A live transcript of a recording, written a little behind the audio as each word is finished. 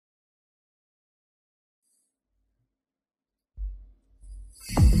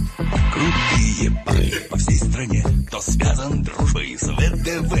Крутые парни по всей стране, кто связан дружбой с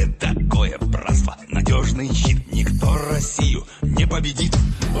ВДВ. Такое братство, надежный щит, никто Россию не победит.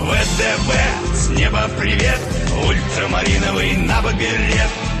 ВДВ, с неба привет, ультрамариновый набок берет.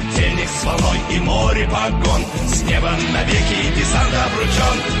 Денег с волной и море погон, с неба навеки десант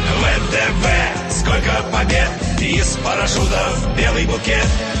обручен. ВДВ, сколько побед, из парашютов белый букет.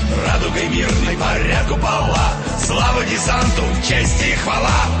 Радугой мирной парят купола, слава десанту, честь и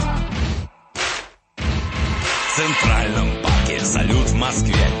хвала. В Центральном парке салют в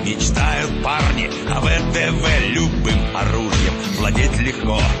Москве. Мечтают парни о ВДВ. Любым оружием владеть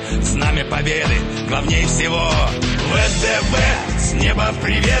легко. Знамя победы главней всего. ВДВ, с неба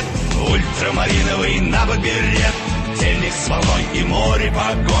привет, ультрамариновый набок берет. Тельник с волной и море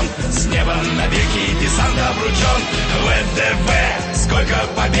погон, с неба навеки десант обручен. ВДВ, сколько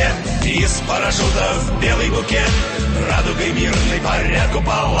побед, из парашютов белый букет. Радугой мирной парят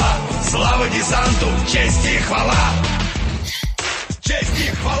купола, слава десанту, честь и хвала. Честь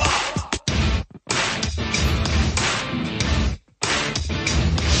и хвала.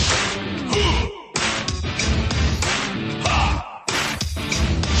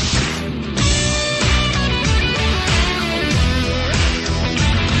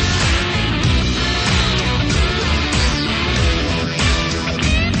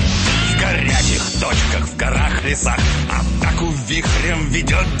 В горах, лесах атаку вихрем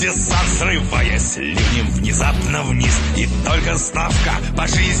ведет десант, срываясь ливнем внезапно вниз. И только ставка по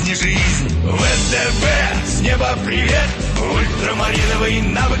жизни жизнь. ВДВ, с неба привет, ультрамариновый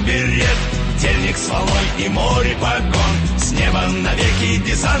набок берет. Тельник с волной и море погон, с неба навеки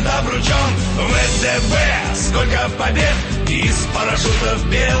десант обручен. ВДВ, сколько побед, из парашютов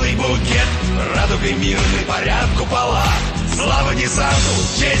белый букет. Радугой мирный парят купола, слава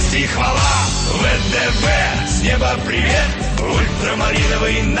десанту, честь и хвала. ВДВ, с неба привет,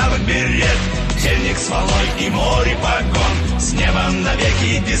 ультрамариновый набок берет. Тельник с волной и море погон, с неба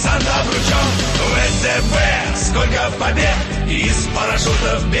навеки десант обручен. ВДВ, сколько побед, из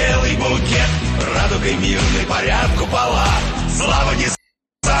парашютов белый букет. Радугой мирный парят купола, слава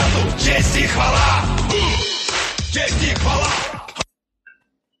десанту, честь и хвала. Честь и хвала.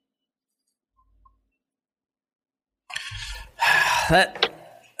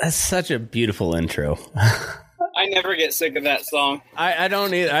 That's such a beautiful intro. I never get sick of that song. I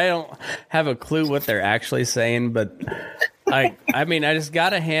don't either. I don't have a clue what they're actually saying, but I mean, I just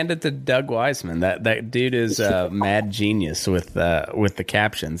gotta hand it to Doug Weisman. That dude is a mad genius with the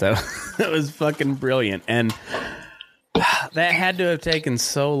captions. That was fucking brilliant, and that had to have taken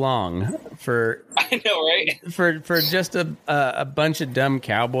so long for. I know, right? For just a bunch of dumb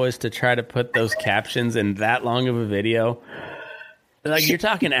cowboys to try to put those captions in that long of a video. Like, you're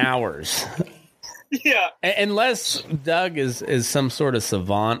talking hours. Yeah. Unless Doug is some sort of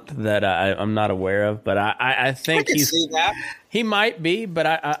savant that I'm not aware of, but I think I can see that. He might be, but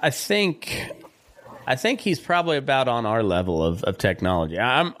I think he's probably about on our level of technology.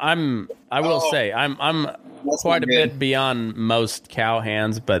 I will say I'm quite a bit beyond most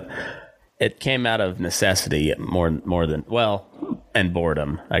cowhands, but it came out of necessity more than and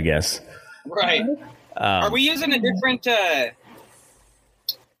boredom, I guess. Right. Are we using a different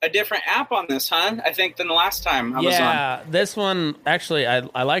app on this, huh? I think than the last time I was on. Yeah, this one, actually,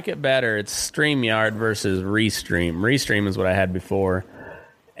 I like it better. It's StreamYard versus Restream. Restream is what I had before.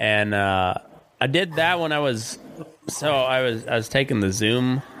 And I did that when I was taking the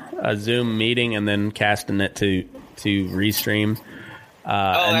Zoom meeting and then casting it to Restream.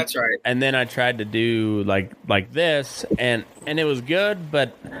 That's right. And then I tried to do like this, and it was good,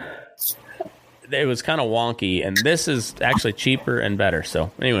 but it was kind of wonky, and this is actually cheaper and better. So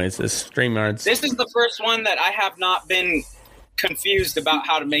anyways, this StreamYard. This is the first one that I have not been confused about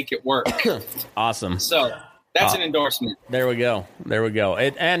how to make it work. Awesome. So that's an endorsement. There we go.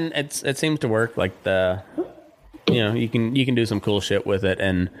 It seems to work. Like you can do some cool shit with it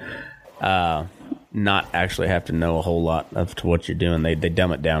and not actually have to know a whole lot of what you're doing. They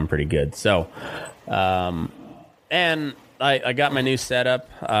dumb it down pretty good. So and I got my new setup.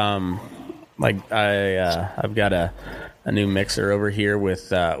 I've got a new mixer over here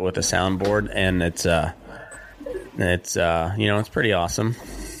with a soundboard, and it's pretty awesome.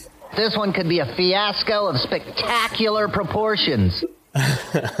 This one could be a fiasco of spectacular proportions.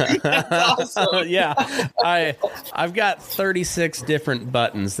 Awesome. Yeah, I've got 36 different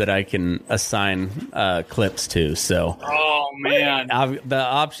buttons that I can assign clips to. So, oh man, the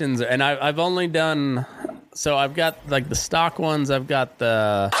options, and I've only done. So I've got like the stock ones. I've got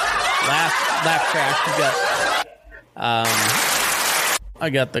the laugh track. I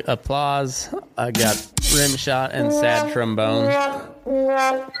got the applause. I got rim shot and sad trombone.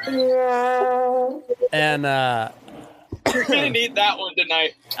 And You're gonna need that one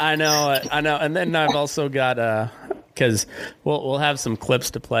tonight. I know. And then I've also got because we'll have some clips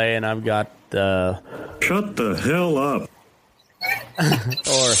to play, and I've got Shut the hell up.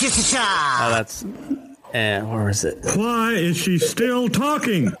 that's and where was it? Why is she still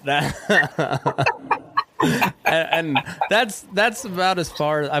talking? And that's about as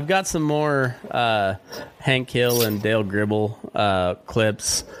far. I've got some more Hank Hill and Dale Gribble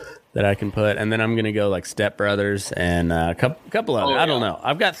clips that I can put, and then I'm gonna go like Step Brothers and a couple of I don't know.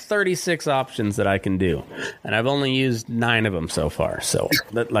 I've got 36 options that I can do, and I've only used 9 of them so far. So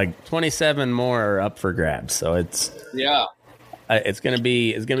that, like 27 more are up for grabs. So it's gonna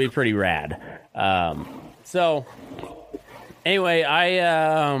be pretty rad. So anyway,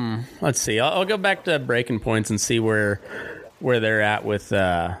 I let's see. I'll go back to Breaking Points and see where they're at with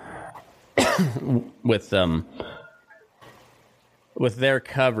with their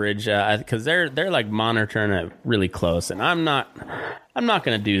coverage, because they're like monitoring it really close, and I'm not going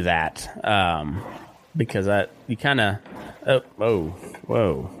to do that because you kind of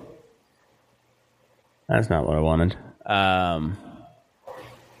whoa, that's not what I wanted.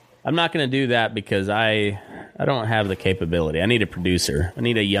 I'm not going to do that because I don't have the capability. I need a producer. I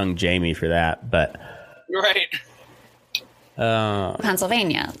need a young Jamie for that. But Right.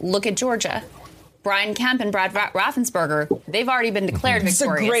 Pennsylvania. Look at Georgia. Brian Kemp and Brad Raffensperger, they've already been declared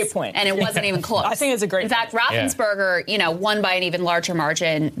victorious. It's a great point. And it wasn't even close. I think it's a great point. In fact, Raffensperger, won by an even larger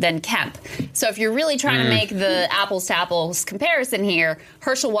margin than Kemp. So if you're really trying to make the apples to apples comparison here,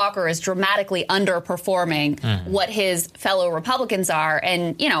 Herschel Walker is dramatically underperforming what his fellow Republicans are.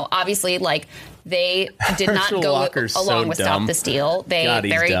 And, obviously, they did not Herschel go Walker's along so with dumb. Stop the Steal. They God,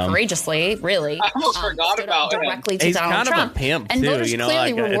 he's very dumb. courageously, really, I almost forgot stood about him. directly to He's Donald kind Trump. of a pimp, and too, voters clearly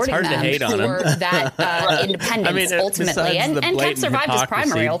it's rewarding hard to them hate on for him. that independence ultimately. besides the And Kemp blatant survived his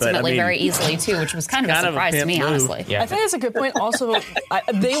hypocrisy, primary but, ultimately very easily, too, which was kind of a surprise to pimp me, move. honestly. I think that's a good point. Also,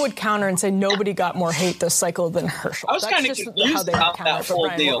 they would counter and say nobody got more hate this cycle than Herschel. I was That's kinda just confused how they about counter that for whole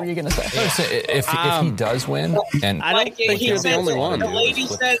Brian. deal. What were you going to say? If he does win, and I don't think he you're the said only that one. The lady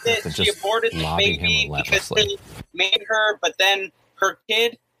said that she aborted the lobby him baby because relentlessly. they made her, but then her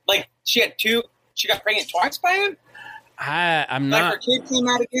kid, she had 2, she got pregnant twice by him? I'm Her not. kid came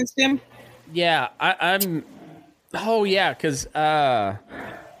out against him? Yeah, I'm. Oh yeah, because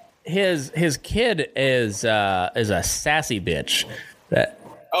his kid is a sassy bitch. That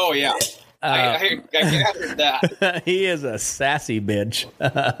Oh, yeah. I gathered that. he is a sassy bitch.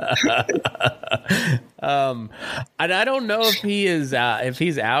 And I don't know if he is if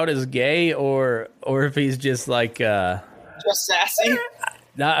he's out as gay or if he's just like Just sassy?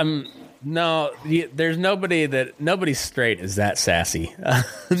 no, there's nobody's straight is that sassy.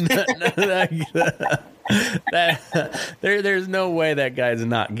 There's no way that guy's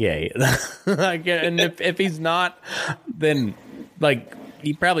not gay. And if he's not, then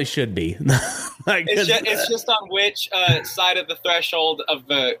he probably should be. It's just on which side of the threshold of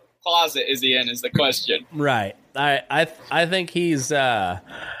the closet is he in is the question. Right. I think he's just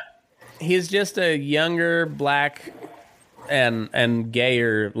a younger, black, and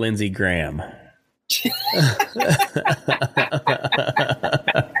gayer Lindsey Graham.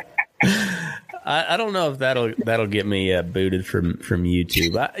 I don't know if that'll get me booted from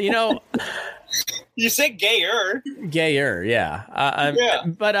YouTube. You said gayer. Gayer, yeah.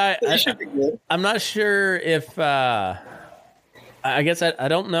 But should be good. I'm not sure if. I guess I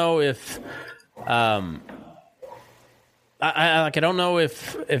don't know if. I don't know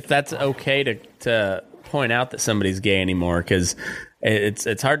if that's okay to point out that somebody's gay anymore, because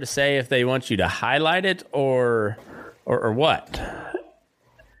it's hard to say if they want you to highlight it or what.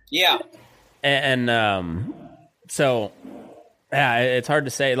 Yeah. And so yeah, it's hard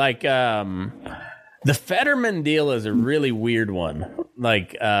to say. The Fetterman deal is a really weird one.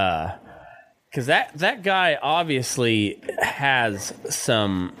 Because that guy obviously has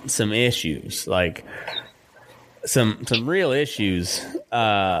some issues, some real issues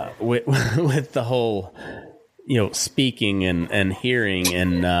with the whole speaking and hearing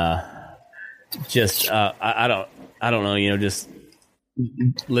and just I don't know just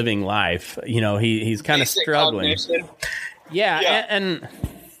living life. He's kind of struggling. Cognition. Yeah. And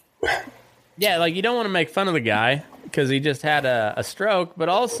yeah, you don't want to make fun of the guy because he just had a stroke, but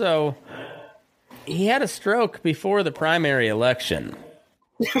also he had a stroke before the primary election.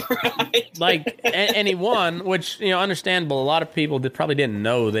 Right. And he won, which, understandable. A lot of people probably didn't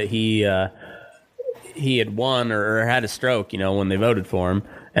know that he had won or had a stroke, when they voted for him.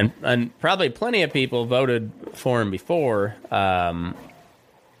 And probably plenty of people voted for him before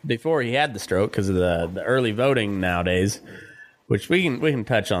he had the stroke because of the early voting nowadays which we can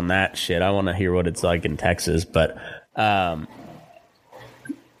touch on that shit. I want to hear what it's like in Texas, but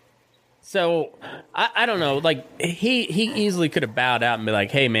so I don't know. Like he easily could have bowed out and be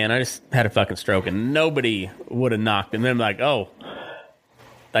like, "Hey man, I just had a fucking stroke," and nobody would have knocked him. Then like, "Oh,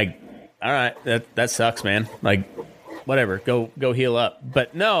 like all right, that sucks, man. Like whatever, go heal up."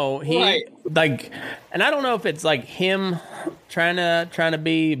 But no, he like, and I don't know if it's like him trying to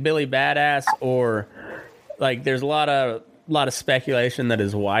be Billy Badass, or like there's a lot of speculation that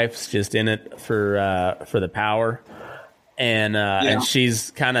his wife's just in it for the power. And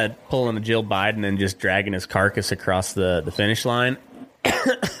she's kind of pulling a Jill Biden and just dragging his carcass across the finish line.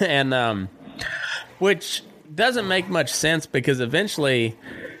 And which doesn't make much sense, because eventually,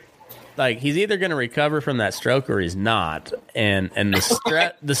 like, he's either going to recover from that stroke or he's not. And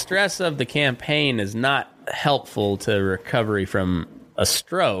the stress of the campaign is not helpful to recovery from a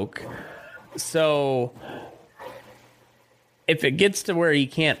stroke. So if it gets to where he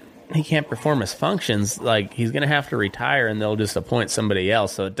can't perform his functions, like, he's going to have to retire and they'll just appoint somebody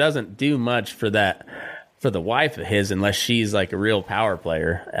else. So it doesn't do much for the wife of his, unless she's like a real power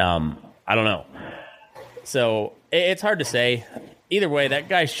player. I don't know. So it's hard to say. Either way, that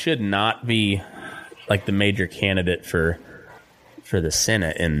guy should not be like the major candidate for the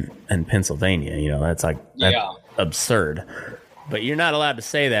Senate in Pennsylvania. You know, that's absurd. But you're not allowed to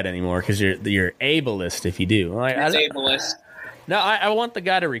say that anymore, because you're ableist if you do. Like, ableist. No, I want the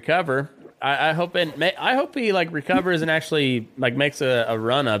guy to recover. I hope he like recovers and actually like makes a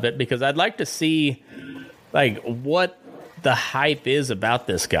run of it, because I'd like to see like what the hype is about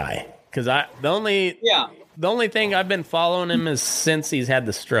this guy. Because the only thing I've been following him is since he's had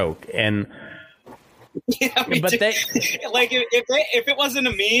the stroke, and but like if it wasn't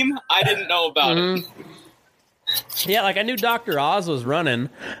a meme, I didn't know about it. Yeah, like I knew Dr. Oz was running,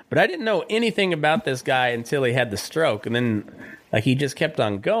 but I didn't know anything about this guy until he had the stroke, and then like he just kept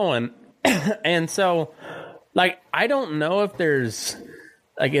on going. And so like I don't know if there's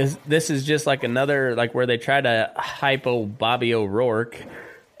like this is just like another like where they try to hype old Bobby O'Rourke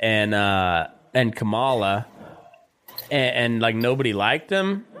and Kamala and like nobody liked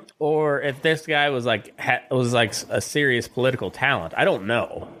him, or if this guy was like was like a serious political talent. I don't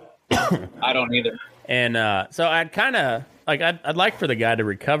know. I don't either. And so I'd kind of like I'd like for the guy to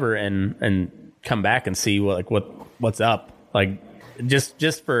recover and come back and see what's up, like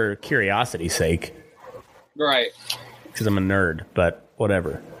just for curiosity's sake, right? Because I'm a nerd, but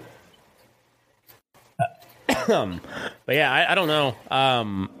whatever. But yeah, I don't know.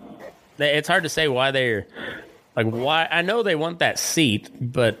 It's hard to say why they're like why. I know they want that seat,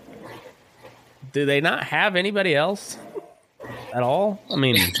 but do they not have anybody else at all? I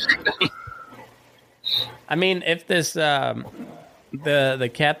mean, if this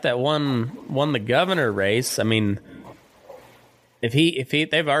the cat that won the governor race, I mean, if he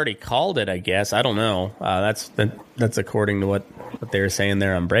they've already called it, I guess. I don't know. That's according to what they were saying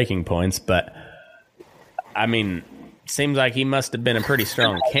there on Breaking Points. But I mean, seems like he must have been a pretty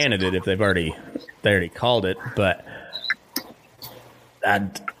strong candidate if they already called it. But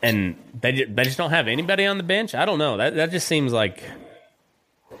and they just don't have anybody on the bench. I don't know. That just seems like.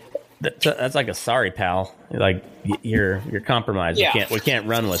 That's like a sorry, pal. Like you're compromised. Yeah. We can't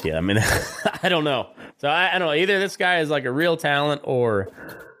run with you. I mean, I don't know. So I don't know. Either this guy is like a real talent, or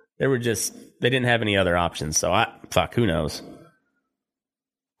they didn't have any other options. So who knows?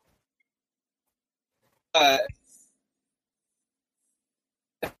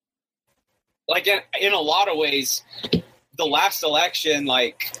 Like in a lot of ways, the last election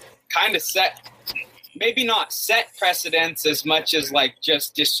like kind of maybe not set precedents as much as like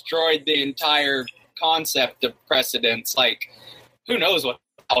just destroyed the entire concept of precedents. Like, who knows what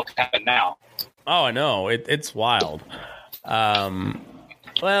will happen now? Oh, I know. It's wild. Well,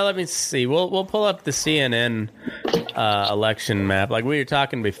 let me see. We'll pull up the CNN election map. Like we were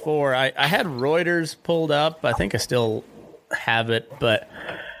talking before, I had Reuters pulled up. I think I still have it, but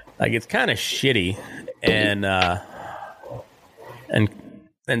like it's kind of shitty. And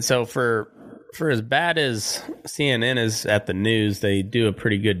so for as bad as CNN is at the news, they do a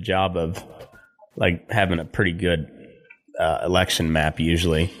pretty good job of like having a pretty good election map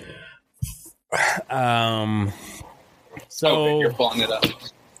usually. So you're pulling it up.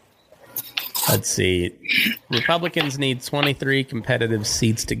 Let's see. Republicans need 23 competitive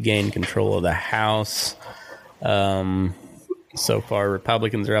seats to gain control of the House. So far,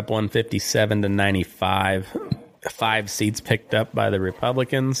 Republicans are up 157 to 95. 5 seats picked up by the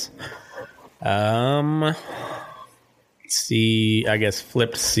Republicans. Let's see, I guess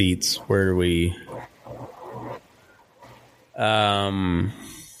flipped seats. Where are we?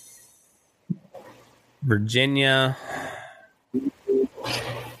 Virginia.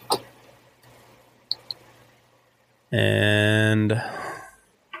 And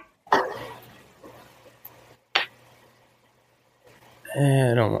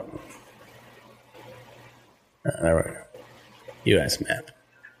I don't want. There we go. U.S. map.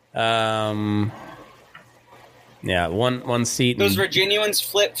 Yeah, one seat. Those Virginians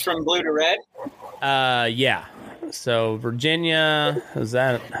flipped from blue to red? Yeah. So Virginia, is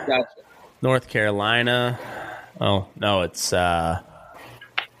that Gotcha. North Carolina? Oh, no, it's, what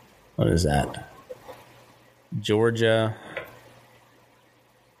is that? Georgia.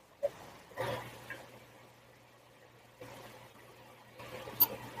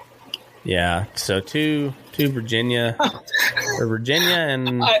 Yeah, so two Virginia, or Virginia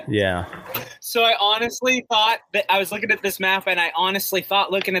and, yeah. So I honestly thought that I was looking at this map, and I honestly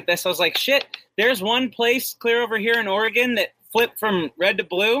thought looking at this, I was like, shit, there's one place clear over here in Oregon that flipped from red to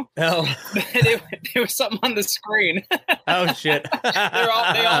blue. Oh. There was something on the screen. Oh, shit.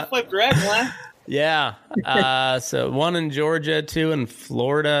 They all flipped red, huh? Yeah. So one in Georgia, two in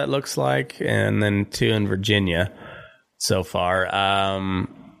Florida, it looks like, and then two in Virginia so far.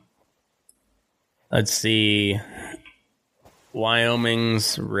 Let's see.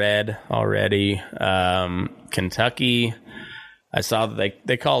 Wyoming's red already. Kentucky, I saw that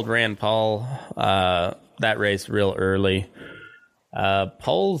they called Rand Paul that race real early.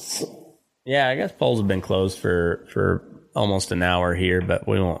 Polls, yeah, I guess polls have been closed for almost an hour here, but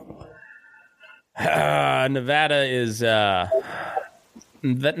we won't. Nevada is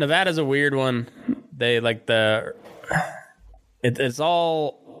Nevada's a weird one. They like it's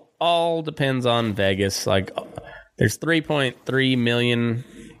all depends on Vegas. Like, there's 3.3 million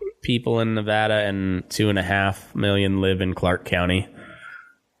people in Nevada, and 2.5 million live in Clark County.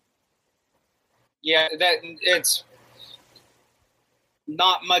 Yeah, it's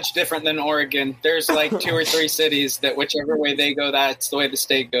not much different than Oregon. There's like 2 or 3 cities that whichever way they go, that's the way the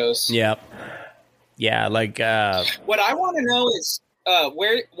state goes. Yep. Yeah, like what I want to know is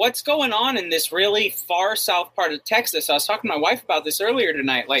what's going on in this really far south part of Texas. I was talking to my wife about this earlier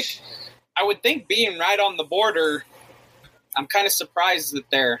tonight. Like, I would think being right on the border, I'm kind of surprised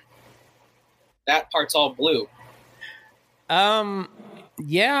that that part's all blue.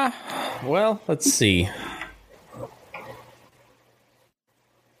 Yeah. Well, let's see.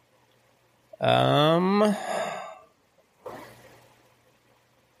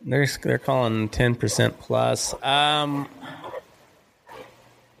 They're calling 10% plus. I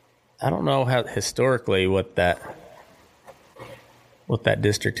don't know how historically what that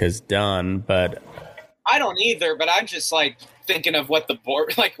district has done, but I don't either. But I'm just like thinking of what the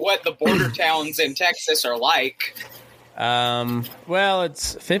border towns in Texas are like. Well,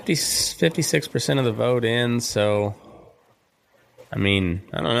 it's 56% of the vote in, so I mean,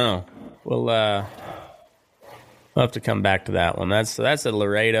 I don't know. We'll have to come back to that one. That's a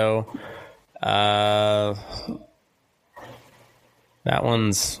Laredo. That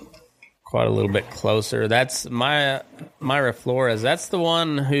one's quite a little bit closer. That's Myra Flores. That's the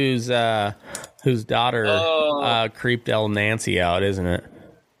one whose daughter creeped El Nancy out, isn't it?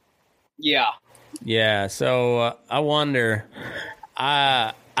 Yeah. Yeah. So I wonder.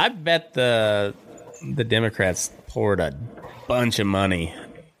 I bet the Democrats poured a bunch of money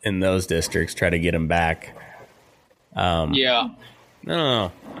in those districts, try to get them back. Yeah.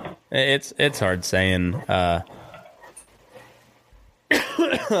 No. It's hard saying.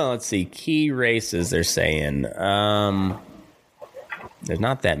 Let's see. Key races, they're saying. There's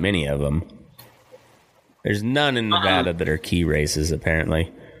not that many of them. There's none in Nevada that are key races,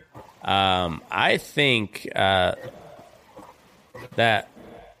 apparently. I think that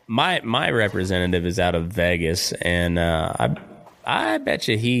my representative is out of Vegas, and I bet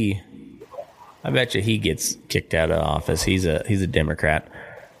you he gets kicked out of office. He's a Democrat.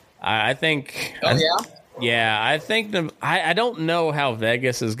 I think. Oh, yeah? Yeah, I think I don't know how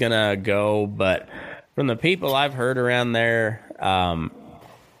Vegas is gonna go, but from the people I've heard around there,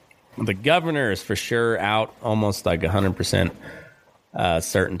 the governor is for sure out, almost like 100%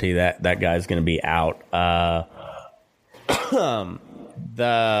 certainty that guy's gonna be out.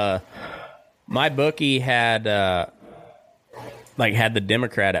 My bookie had the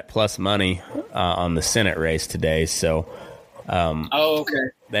Democrat at plus money on the Senate race today, so. Okay.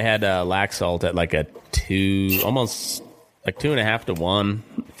 They had Laxalt at like a 2.5 to 1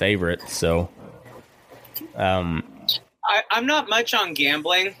 favorite. So, I'm not much on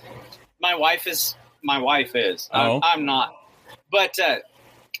gambling. My wife is. Oh. I'm not. But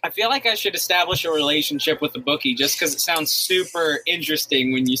I feel like I should establish a relationship with the bookie just because it sounds super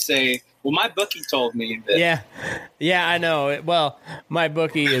interesting when you say, "Well, my bookie told me that." Yeah, I know. Well, my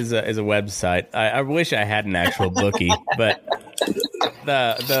bookie is a website. I wish I had an actual bookie, but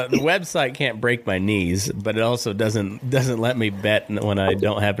the website can't break my knees, but it also doesn't let me bet when I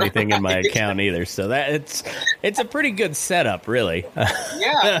don't have anything in my account either. So that it's a pretty good setup, really.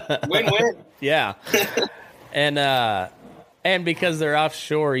 Yeah, win-win. Yeah, and because they're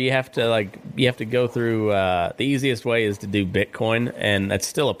offshore, you have to go through. The easiest way is to do Bitcoin, and that's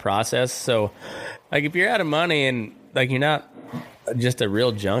still a process. So, like, if you're out of money and like you're not just a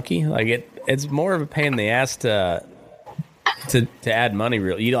real junkie, like it's more of a pain in the ass to add money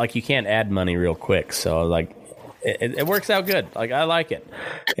you can't add money real quick. So like it works out good. Like I like it.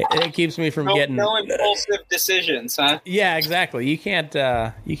 It keeps me from getting no impulsive decisions, huh? Yeah, exactly. You can't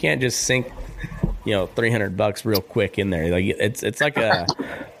just sink $300 real quick in there. Like it's like a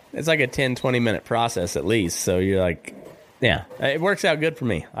 10-20 minute process at least. So you're like, yeah, it works out good for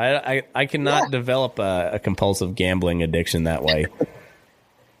me. I cannot develop a compulsive gambling addiction that way.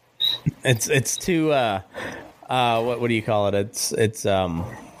 It's too what do you call it?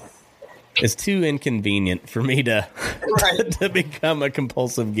 It's too inconvenient for me to to become a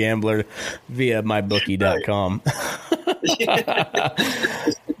compulsive gambler via mybookie.com.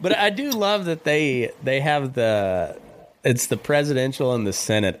 But I do love that they have the presidential and the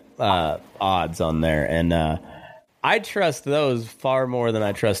Senate odds on there, and I trust those far more than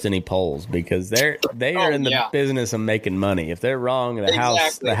I trust any polls because they are in the business of making money. If they're wrong,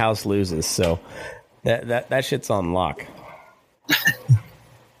 the house loses. So that shit's on lock.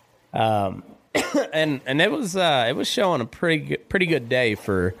 And it was showing a pretty good day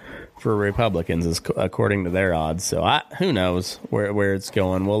for Republicans according to their odds. So who knows where it's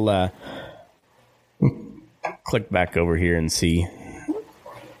going. We'll click back over here and see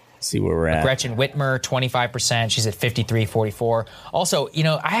where we're at. Gretchen Whitmer, 25%. She's at 53-44. Also,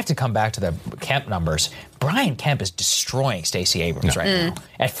 I have to come back to the Kemp numbers. Brian Kemp is destroying Stacey Abrams right now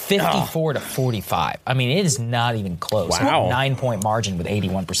at 54-45. I mean, it is not even close. Wow. 9-point margin with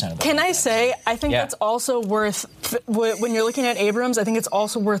 81% of the Can I say, I think that's also worth, when you're looking at Abrams, I think it's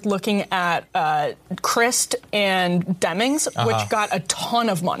also worth looking at Christ and Demings, which got a ton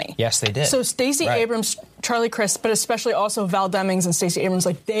of money. Yes, they did. So Stacey Abrams, Charlie Crist, but especially also Val Demings and Stacey Abrams,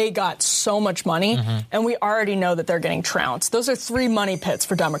 like they got so much money, and we already know that they're getting trounced. Those are 3 money pits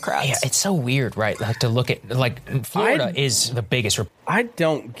for Democrats. Yeah, it's so weird, right? Like to look at, like Florida is the biggest. I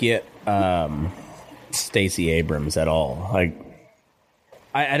don't get Stacey Abrams at all. Like,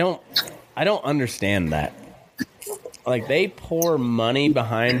 I don't understand that. Like they pour money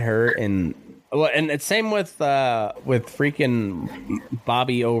behind her, and it's same with freaking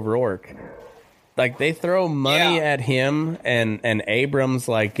Bobby O'Rourke. Like they throw money at him and Abrams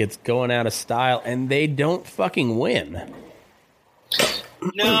like it's going out of style, and they don't fucking win.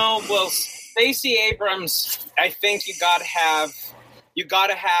 No, well, Stacey Abrams, I think you gotta have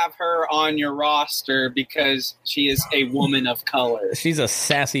her on your roster because she is a woman of color. She's a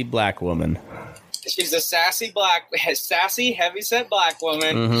sassy black woman. She's a sassy, heavyset black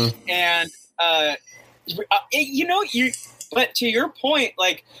woman, and But to your point,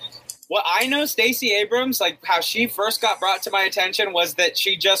 like. What I know, Stacey Abrams, like how she first got brought to my attention was that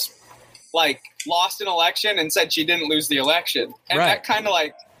she just like lost an election and said she didn't lose the election. And that kind of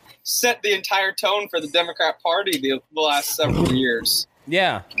like set the entire tone for the Democrat Party the last several years.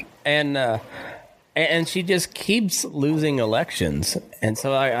 Yeah. And she just keeps losing elections. And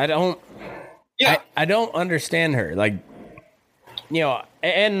so I don't understand her. Like, me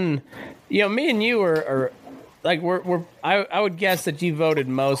and you are like I would guess that you voted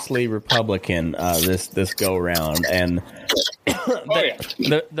mostly Republican this go around, and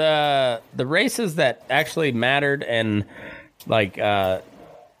the races that actually mattered and like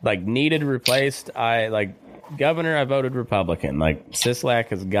needed replaced, governor, I voted Republican. Like Sisolak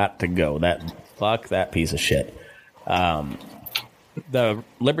has got to go. Fuck that piece of shit. The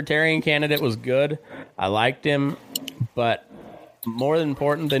Libertarian candidate was good. I liked him, but more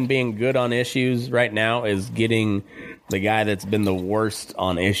important than being good on issues right now is getting the guy that's been the worst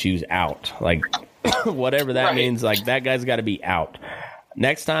on issues out. Like, whatever that means, like, that guy's got to be out.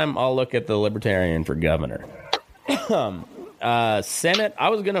 Next time, I'll look at the Libertarian for governor. Senate, I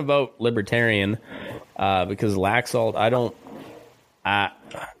was going to vote Libertarian because Laxalt, I don't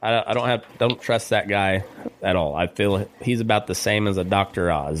trust that guy at all. I feel he's about the same as a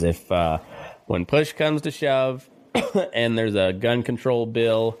Dr. Oz. If when push comes to shove, and there's a gun control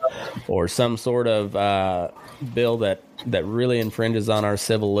bill or some sort of bill that really infringes on our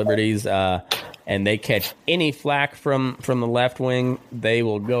civil liberties, and they catch any flack from the left wing, they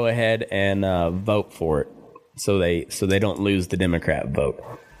will go ahead and vote for it, so they don't lose the Democrat vote.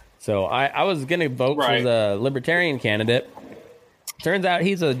 So I was going to vote for the Libertarian candidate. Turns out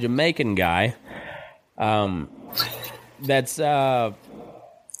he's a Jamaican guy. that's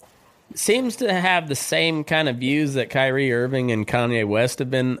seems to have the same kind of views that Kyrie Irving and Kanye West have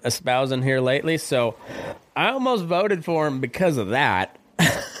been espousing here lately. So I almost voted for him because of that.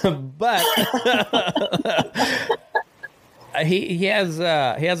 But he has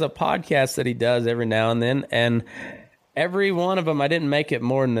a podcast that he does every now and then, and every one of them I didn't make it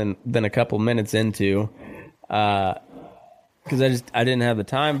more than a couple minutes into, because I didn't have the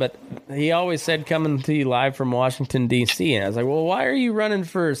time. But he always said, coming to you live from Washington, D.C. And I was like, well, why are you running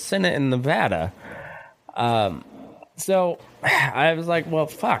for Senate in Nevada? So I was like, well,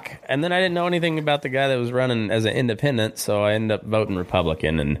 fuck. And then I didn't know anything about the guy that was running as an independent, so I ended up voting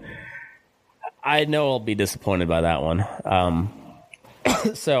Republican. And I know I'll be disappointed by that one.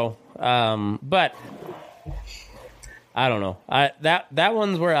 But I don't know. That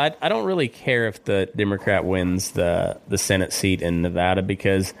one's where I don't really care if the Democrat wins the Senate seat in Nevada,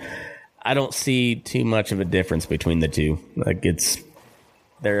 because I don't see too much of a difference between the two. Like,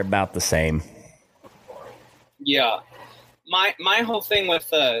 they're about the same. Yeah. My whole thing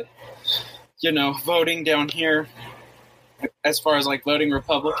with voting down here, as far as like voting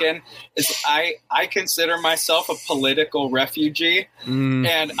Republican, is I consider myself a political refugee,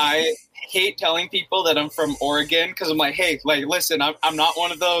 and I hate telling people that I'm from Oregon, because I'm like, hey, like, listen, I'm not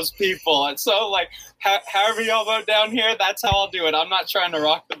one of those people. And so, like, however y'all vote down here, that's how I'll do it. I'm not trying to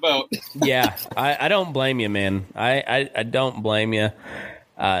rock the boat. Yeah, I don't blame you, man. I don't blame you.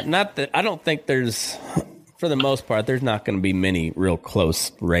 Not that I don't think there's, for the most part, there's not going to be many real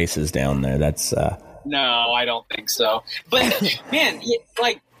close races down there. That's No, I don't think so. But man,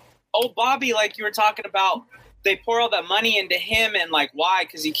 like old Bobby, like you were talking about, they pour all that money into him, and like, why?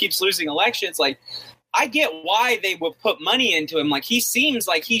 Because he keeps losing elections. Like, I get why they would put money into him. Like, he seems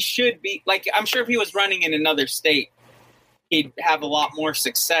like he should be, like, I'm sure if he was running in another state, he'd have a lot more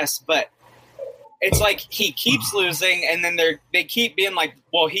success. But it's like he keeps losing, and then they keep being like,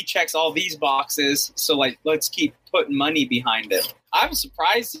 well, he checks all these boxes, so like, let's keep putting money behind it. I'm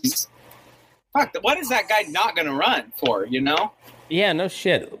surprised what is that guy not going to run for, you know? Yeah, no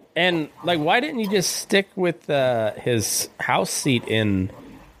shit. And like, why didn't you just stick with his house seat in,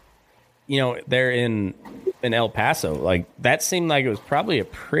 there in El Paso? Like, that seemed like it was probably a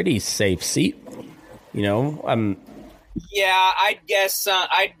pretty safe seat, Yeah, I'd guess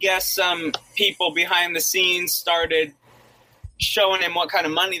some people behind the scenes started showing him what kind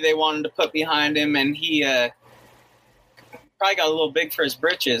of money they wanted to put behind him, and he probably got a little big for his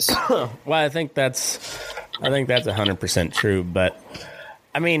britches. Well, I think that's 100% true. But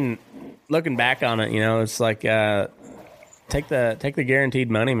I mean, looking back on it, it's like take the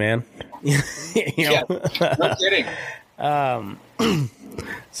guaranteed money, man. Yeah, no kidding.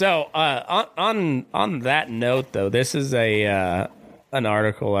 So on that note, though, this is an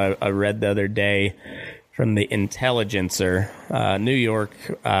article I read the other day from the Intelligencer, New York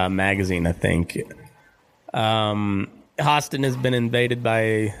magazine, I think. Austin has been invaded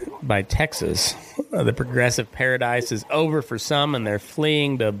by Texas. The progressive paradise is over for some, and they're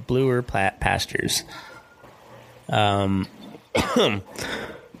fleeing to bluer pastures.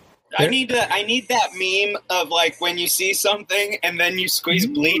 I need that meme of like when you see something and then you squeeze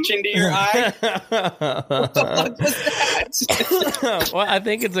bleach into your eye. What the fuck was that? Well, I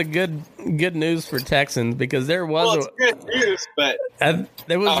think it's a good news for Texans, because there was good news, but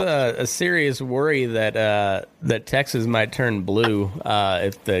there was a serious worry that Texas might turn blue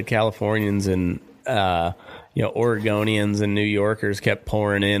if the Californians and Oregonians and New Yorkers kept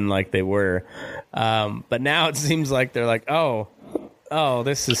pouring in like they were. But now it seems like they're like, oh,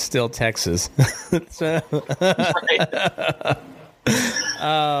 this is still Texas.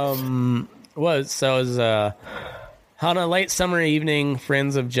 On a late summer evening,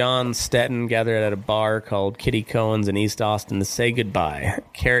 friends of John Stetton gathered at a bar called Kitty Cohen's in East Austin to say goodbye.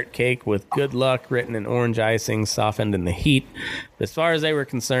 Carrot cake with good luck written in orange icing softened in the heat. But as far as they were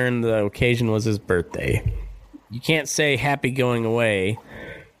concerned, the occasion was his birthday. You can't say happy going away,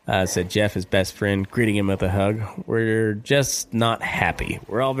 said Jeff, his best friend, greeting him with a hug. We're just not happy.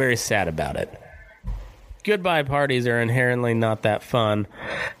 We're all very sad about it. Goodbye parties are inherently not that fun.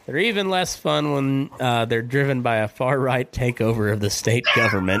 They're even less fun when they're driven by a far-right takeover of the state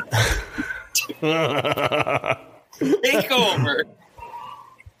government. Takeover.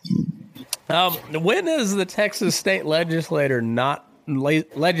 When has the Texas state legislature not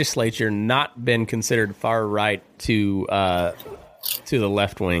been considered far-right to the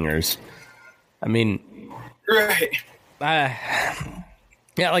left-wingers? I mean, right.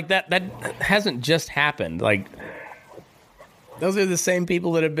 Yeah, like that hasn't just happened. Like, those are the same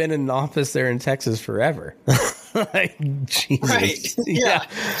people that have been in office there in Texas forever. Jesus. Right. Yeah.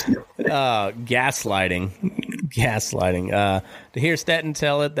 Gaslighting. To hear Stettin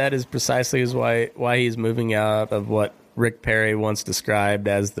tell it, that is precisely why he's moving out of what Rick Perry once described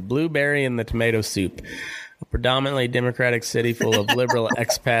as the blueberry and the tomato soup. A predominantly Democratic city full of liberal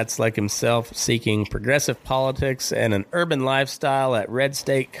expats like himself seeking progressive politics and an urban lifestyle at red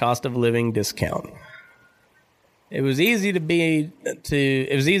state cost of living discount. It was easy to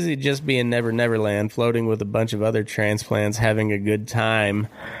just be in Never Never Land, floating with a bunch of other transplants, having a good time,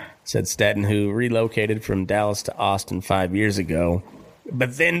 said Stettin, who relocated from Dallas to Austin 5 years ago.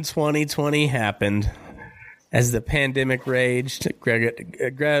 But then 2020 happened. As the pandemic raged,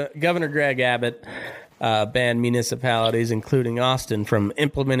 Governor Greg Abbott banned municipalities, including Austin, from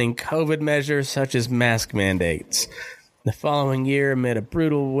implementing COVID measures such as mask mandates. The following year, amid a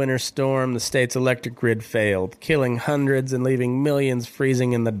brutal winter storm, the state's electric grid failed, killing hundreds and leaving millions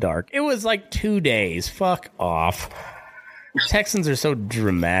freezing in the dark. It was like 2 days. Fuck off. Texans are so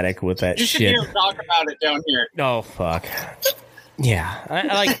dramatic with that You shit. should hear them talk about it down here. Oh, fuck. Yeah.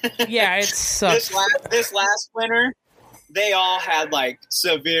 It sucks. This last winter, they all had like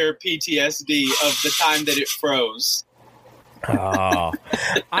severe PTSD of the time that it froze. Oh,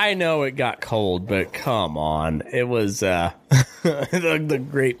 I know it got cold, but come on. It was the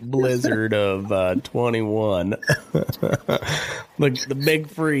great blizzard of 21. the big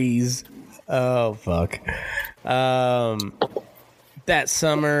freeze. Oh, fuck. That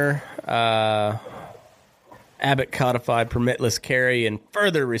summer, Abbott codified permitless carry and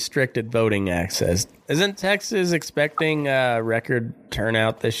further restricted voting access. Isn't Texas expecting record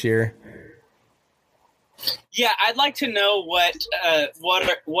turnout this year? Yeah, I'd like to know what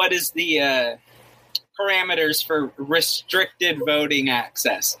is the parameters for restricted voting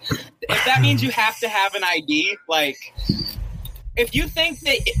access. If that means you have to have an ID, like if you think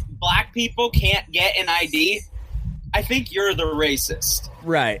that black people can't get an ID, I think you're the racist.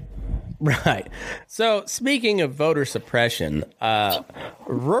 Right. So, speaking of voter suppression,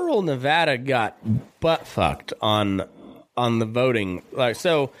 rural Nevada got butt fucked on the voting. Like,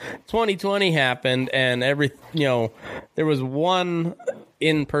 so 2020 happened, and there was one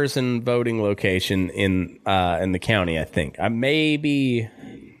in-person voting location in the county, I think.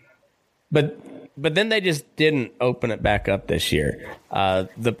 But then they just didn't open it back up this year.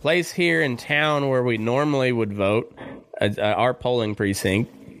 The place here in town where we normally would vote, our polling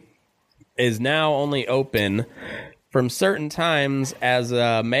precinct, is now only open from certain times as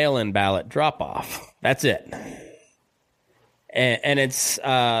a mail-in ballot drop-off. That's it. And it's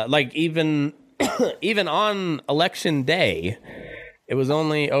like even on election day, it was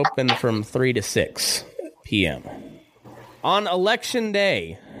only open from 3 to 6 p.m. On election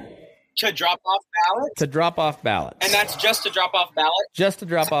day. To drop off ballots? To drop off ballots. And that's just to drop off ballots? Just to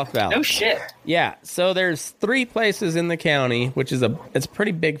drop off ballots. No shit. Yeah, so there's 3 places in the county, which is it's a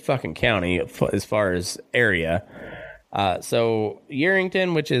pretty big fucking county as far as area. So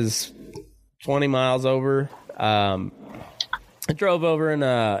Yerington, which is 20 miles over, I drove over in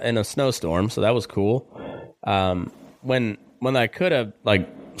a snowstorm, so that was cool. When I could have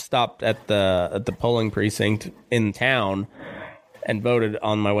stopped at the polling precinct in town and voted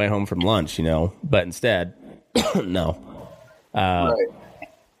on my way home from lunch, but instead, no. Right.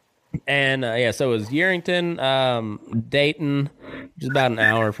 And so it was Yerington, Dayton, which is about an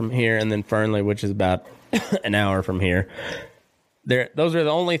hour from here, and then Fernley, which is about an hour from here. Those are the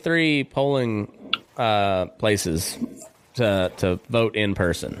only 3 polling places to vote in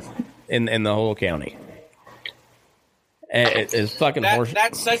person in the whole county. It's fucking horseshit.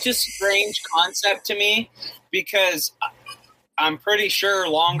 That's such a strange concept to me, because I'm pretty sure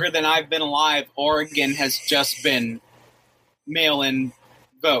longer than I've been alive, Oregon has just been mail-in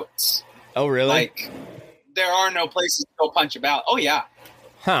votes. Oh, really? Like, there are no places to go punch a ballot. Oh, yeah.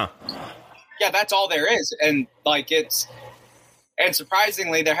 Huh. Yeah, that's all there is. And, and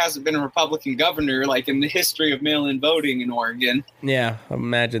surprisingly, there hasn't been a Republican governor, in the history of mail-in voting in Oregon. Yeah,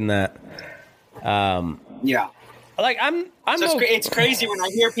 imagine that. Yeah. It's crazy when I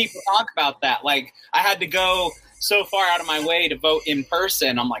hear people talk about that. I had to go so far out of my way to vote in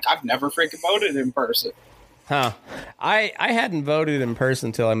person. I'm like, I've never freaking voted in person. Huh. I hadn't voted in person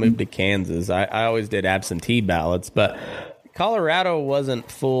until I moved to Kansas. I always did absentee ballots, but Colorado wasn't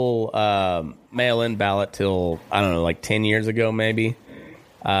full mail-in ballot till, I don't know, 10 years ago maybe.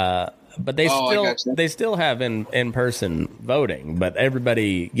 But they still have in-person voting, but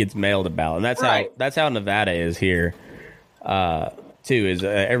everybody gets mailed a ballot. And that's how Nevada is here too, is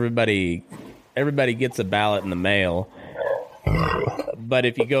everybody gets a ballot in the mail. But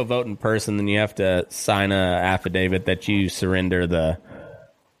if you go vote in person, then you have to sign a affidavit that you surrender the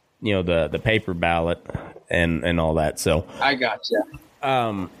paper ballot, and all that. So I gotcha.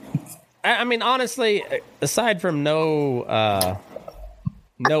 I mean, honestly, aside from no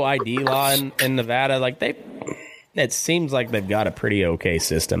ID law in Nevada, like it seems like they've got a pretty okay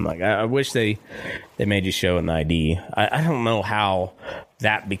system. Like I wish they made you show an ID. I don't know how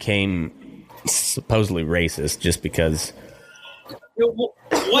that became supposedly racist just because.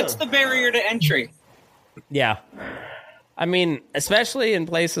 What's the barrier to entry? Yeah. I mean, especially in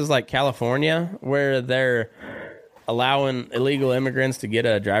places like California where they're allowing illegal immigrants to get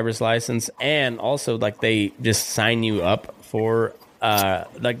a driver's license, and also like they just sign you up for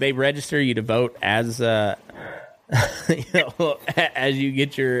like they register you to vote as you know, as you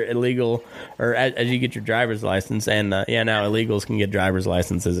get your illegal or as you get your driver's license. And now illegals can get driver's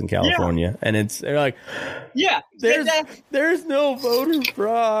licenses in California. And they're like, there's no voter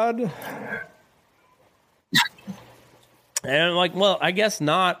fraud. And I'm like, well, I guess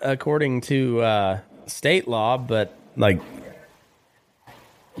not according to state law, but like,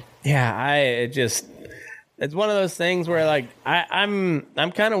 yeah, it's one of those things where like I'm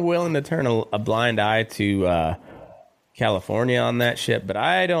kind of willing to turn a blind eye to California on that shit, but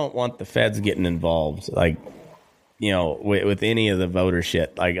I don't want the feds getting involved, like, you know, with any of the voter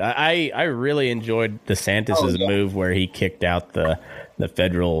shit. Like I really enjoyed DeSantis's move where he kicked out the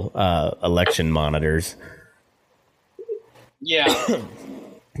federal election monitors. Yeah.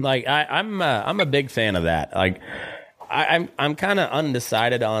 Like I'm a big fan of that. Like I'm kind of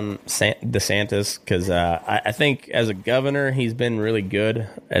undecided on DeSantis because I think as a governor he's been really good.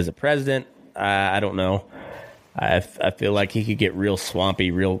 As a president, I don't know. I feel like he could get real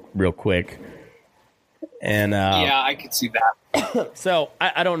swampy real quick. And yeah, I could see that. So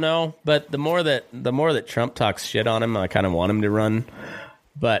I don't know, but the more that Trump talks shit on him, I kind of want him to run.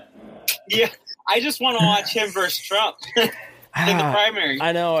 But yeah, I just want to watch him versus Trump. In the primary.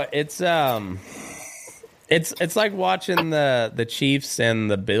 I know it's like watching the Chiefs and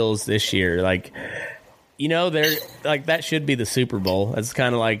the Bills this year. Like, you know, they're like that should be the Super Bowl. It's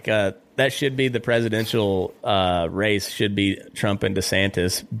kind of like that should be the presidential race. Should be Trump and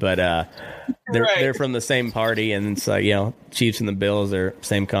DeSantis, but they're from the same party, and it's like, you know, Chiefs and the Bills are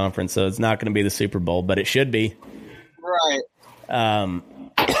same conference, so it's not going to be the Super Bowl, but it should be. Right.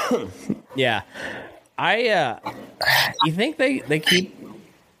 Yeah. You think they keep?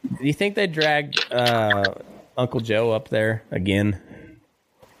 Do you think they drag Uncle Joe up there again?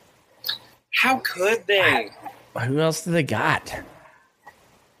 How could they? Who else do they got?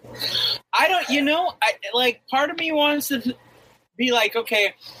 I don't. You know, part of me wants to be like,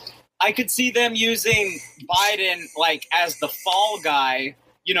 okay, I could see them using Biden like as the fall guy,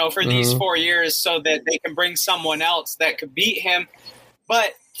 you know, for these 4 years, so that they can bring someone else that could beat him.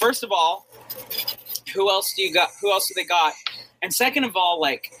 But first of all, who else do they got? And second of all,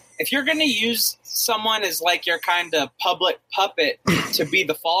 like, if you're going to use someone as like your kind of public puppet to be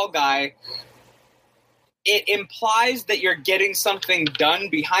the fall guy, it implies that you're getting something done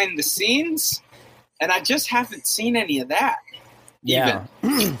behind the scenes. And I just haven't seen any of that. Yeah.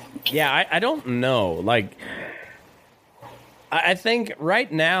 Yeah. I don't know. Like, I think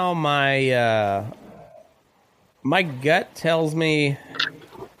right now my gut tells me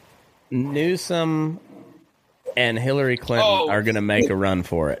Newsom and Hillary Clinton are going to make a run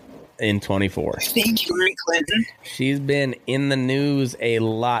for it in 24. I think Hillary Clinton? She's been in the news a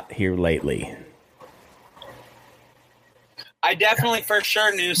lot here lately. I definitely, for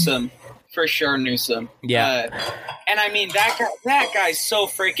sure, Newsom. Yeah. And I mean, that guy's so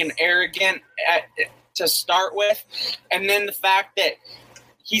freaking arrogant to start with. And then the fact that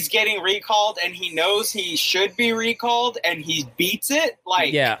he's getting recalled and he knows he should be recalled and he beats it.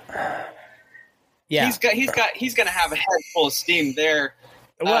 Like, yeah. He's going to have a head full of steam there.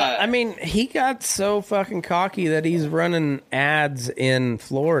 Well, I mean, he got so fucking cocky that he's running ads in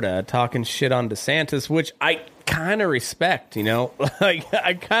Florida talking shit on DeSantis, which I kind of respect, you know? Like,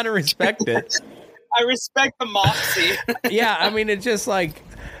 I kind of respect it. I respect the moxie. Yeah, I mean, it's just like,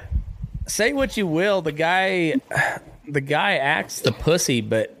 say what you will, the guy acts the pussy,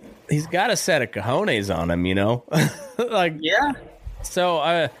 but he's got a set of cojones on him, you know? Like, yeah.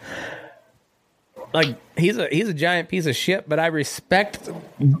 So, like, he's a giant piece of shit, but I respect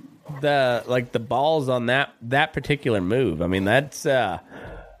the balls on that particular move. I mean, that's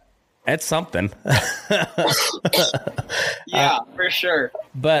something. Yeah, for sure.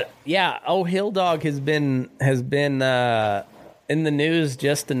 But yeah, Hill Dog has been in the news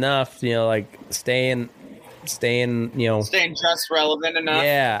just enough, you know, like staying, you know, staying just relevant enough.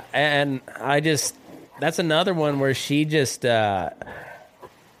 Yeah, and that's another one where she just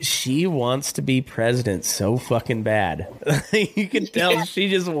she wants to be president so fucking bad. You can tell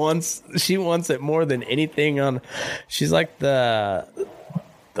she wants it more than anything on. She's like the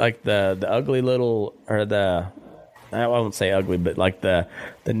ugly little, or I won't say ugly, but like the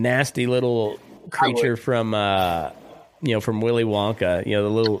nasty little creature from from Willy Wonka,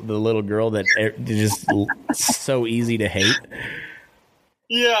 the little girl that just so easy to hate.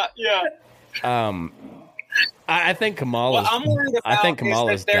 Yeah. I think Kamala's. What I'm worried about I think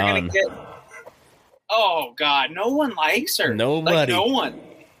Kamala's is that they're done. gonna get. Oh God, no one likes her. Nobody. Like, no one.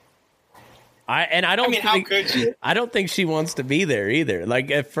 I don't. How could you? I don't think she wants to be there either. Like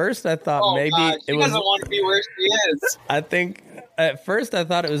at first, I thought maybe God, she it was. doesn't want to be where she is. I think at first I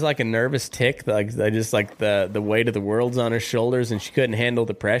thought it was like a nervous tick, like just like the weight of the world's on her shoulders, and she couldn't handle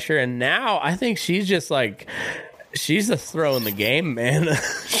the pressure. And now I think she's just like. She's just throwing the game, man.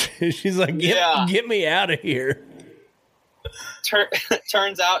 She's like, get me out of here.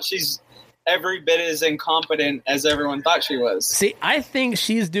 Turns out she's every bit as incompetent as everyone thought she was. See, I think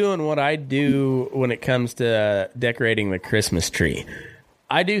she's doing what I do when it comes to decorating the Christmas tree.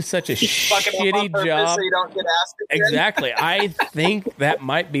 I do such a shitty job. So you don't get asked again. Exactly. I think that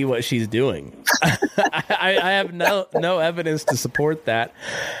might be what she's doing. I have no evidence to support that,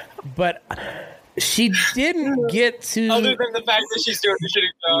 but she didn't get to. Other than the fact that she's doing a shitty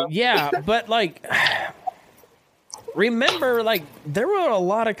job. Yeah, but like, remember, like, there were a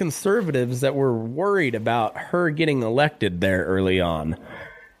lot of conservatives that were worried about her getting elected there early on.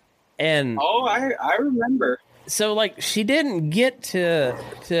 And I remember. So, like, she didn't get to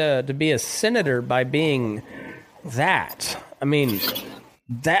be a senator by being that. I mean,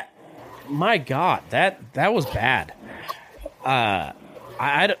 my God, that was bad. I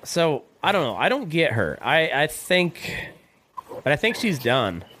don't know. I don't get her. I think she's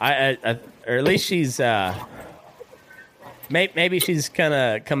done. Or at least she's maybe she's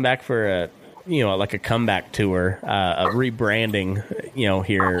gonna come back for a like a comeback tour, a rebranding,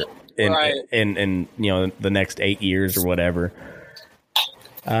 here in the next 8 years or whatever.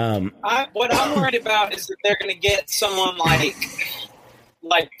 What I'm worried about is that they're gonna get someone like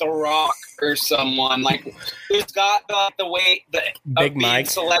The Rock or someone like who's got the weight Big of being Mike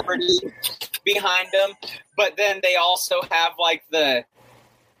celebrity behind them, but then they also have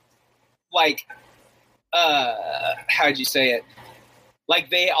how'd you say it?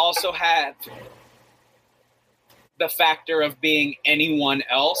 Like they also have the factor of being anyone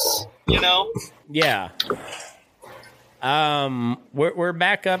else, Yeah. We're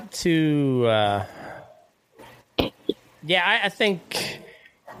back up to I think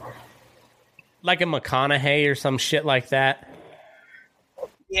like a McConaughey or some shit like that.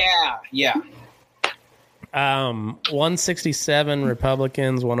 Yeah. 167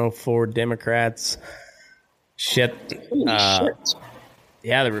 Republicans, 104 Democrats. Shit. Shit.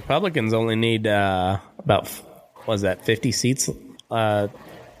 Yeah, the Republicans only need about 50 seats to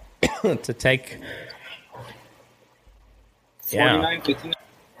take. 49, 59.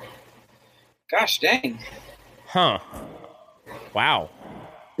 Gosh dang. Huh. Wow.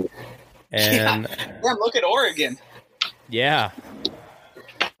 And look at Oregon. Yeah.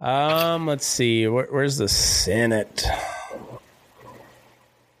 Let's see. Where's the Senate?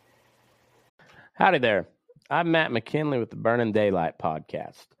 Howdy there. I'm Matt McKinley with the Burning Daylight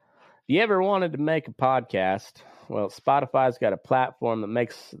podcast. If you ever wanted to make a podcast, well, Spotify's got a platform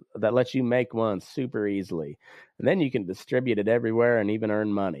that lets you make one super easily. And then you can distribute it everywhere and even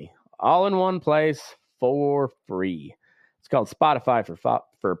earn money. All in one place for free. It's called Spotify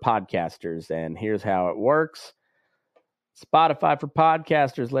for podcasters, and here's how it works. Spotify for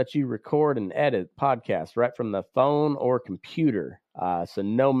podcasters lets you record and edit podcasts right from the phone or computer. So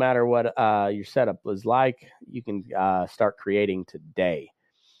no matter what your setup is like, you can start creating today.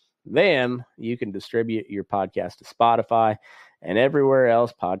 Then you can distribute your podcast to Spotify and everywhere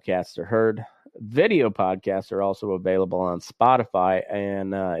else podcasts are heard. Video podcasts are also available on Spotify.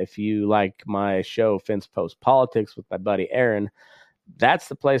 And if you like my show, Fence Post Politics, with my buddy Aaron, that's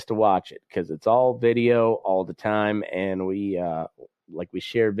the place to watch it because it's all video all the time. And we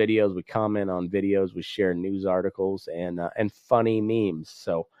share videos, we comment on videos, we share news articles and funny memes.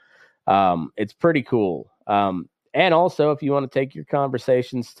 So it's pretty cool. And also, if you want to take your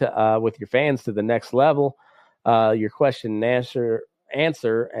conversations with your fans to the next level, your question and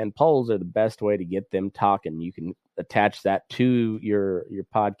answer and polls are the best way to get them talking. You can attach that to your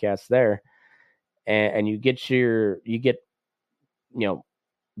podcast there, and you get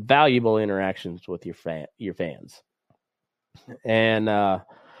valuable interactions with your fans. And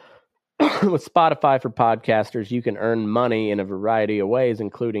with Spotify for podcasters, you can earn money in a variety of ways,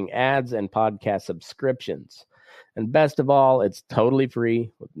 including ads and podcast subscriptions. And best of all, it's totally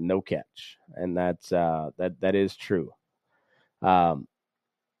free with no catch. And that's that is true.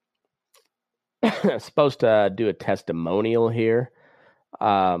 Supposed to do a testimonial here.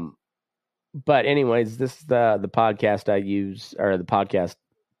 But anyways, this is the podcast I use, or the podcast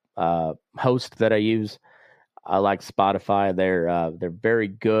host that I use. I like Spotify. They're very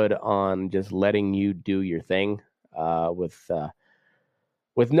good on just letting you do your thing with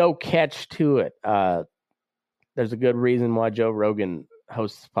no catch to it. There's a good reason why Joe Rogan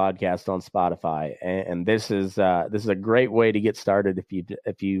hosts podcasts on Spotify, and this is a great way to get started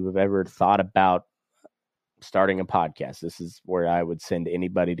if you've ever thought about starting a podcast. This is where I would send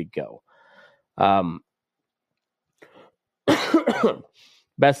anybody to go.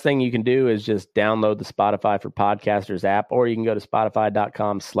 Best thing you can do is just download the Spotify for Podcasters app, or you can go to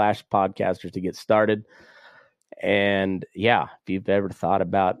spotify.com/podcasters to get started. And yeah, if you've ever thought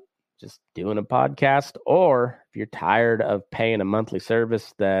about just doing a podcast, or if you're tired of paying a monthly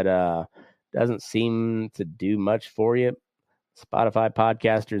service that doesn't seem to do much for you, Spotify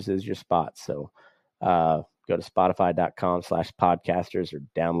Podcasters is your spot. So go to spotify.com/podcasters or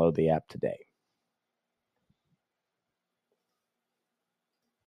download the app today.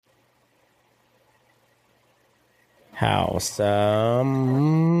 House. Here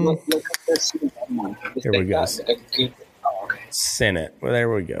we go. Senate. Well,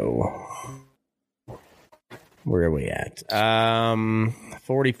 there we go. Where are we at?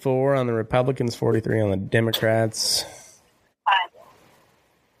 44 on the Republicans, 43 on the Democrats.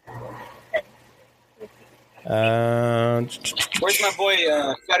 Where's my boy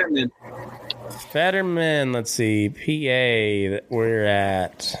Fetterman? Fetterman, let's see. PA, we're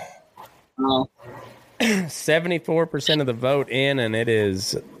at 74% of the vote in, and it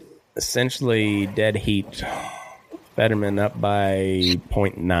is essentially dead heat. Fetterman up by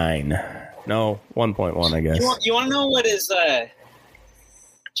 0.9. No, 1.1, I guess. You want to know what is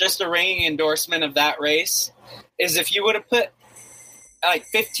just a ringing endorsement of that race? Is if you would have put, like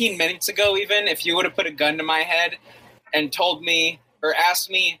 15 minutes ago even, if you would have put a gun to my head and told me or asked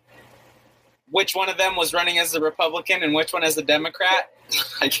me which one of them was running as the Republican and which one as the Democrat,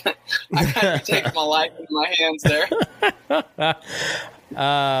 I kind of take my life into my hands there.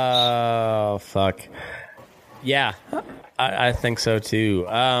 Oh, fuck. Yeah, I think so too.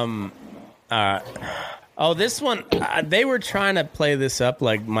 Oh, this one, they were trying to play this up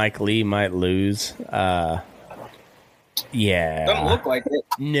like Mike Lee might lose. Yeah. Doesn't look like it.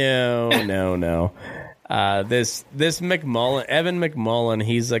 No. This McMullen, Evan McMullen,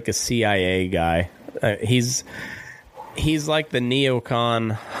 he's like a CIA guy. He's like the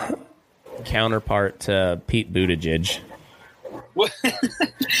neocon counterpart to Pete Buttigieg.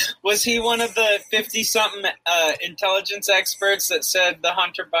 Was he one of the 50-something intelligence experts that said the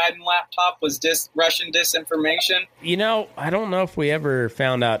Hunter Biden laptop was Russian disinformation? You know, I don't know if we ever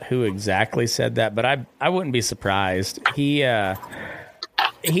found out who exactly said that, but I wouldn't be surprised. He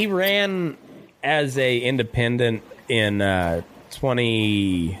ran as a independent in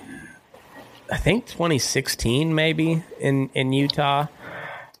 2016 maybe in Utah.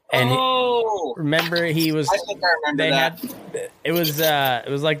 And remember, he was. I think I remember that. It was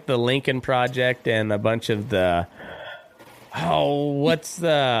like the Lincoln Project and a bunch of the. Oh, what's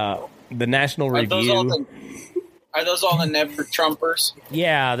the National Review? Are those all the Never Trumpers?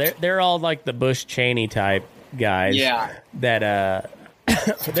 Yeah, they're all like the Bush Cheney type guys. Yeah. That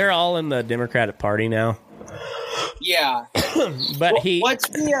they're all in the Democratic Party now. Yeah. But what's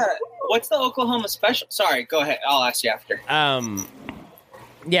the Oklahoma special? Sorry, go ahead. I'll ask you after.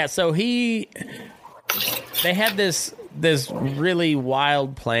 Yeah, so they had this really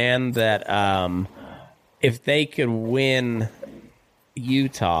wild plan that if they could win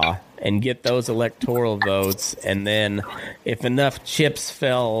Utah and get those electoral votes, and then if enough chips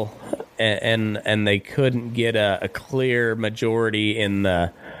fell and they couldn't get a clear majority in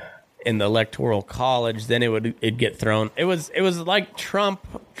the electoral college, then it'd get thrown. It was like Trump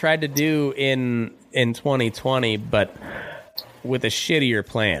tried to do in 2020, but with a shittier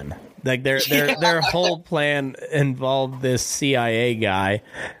plan. Like their whole plan involved this CIA guy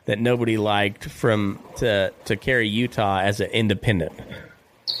that nobody liked to carry Utah as an independent.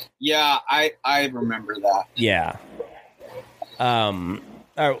 Yeah, I remember that. Yeah. All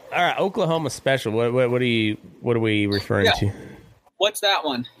right, Oklahoma special. What are we referring to? What's that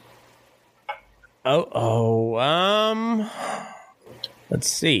one? Let's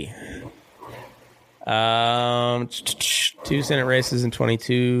see. 2 Senate races in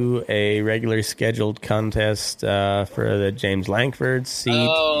 22, a regularly scheduled contest for the James Lankford seat.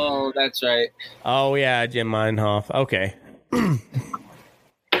 Oh, that's right. Oh, yeah, Jim Meinhof. Okay.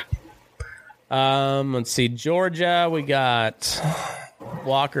 Let's see. Georgia, we got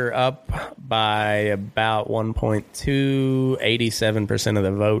Walker up by about 1.2, 87% of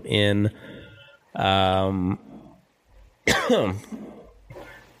the vote in.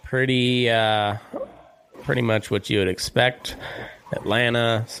 Pretty much what you would expect.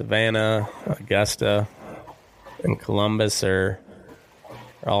 Atlanta, Savannah, Augusta, and Columbus are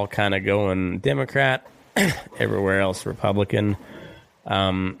all kind of going Democrat. Everywhere else Republican.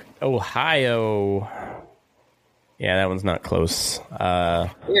 Ohio, yeah, that one's not close.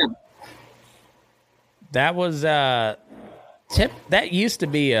 That was that used to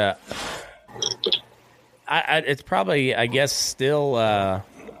be it's probably, I guess, still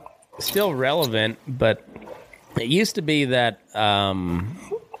relevant, but it used to be that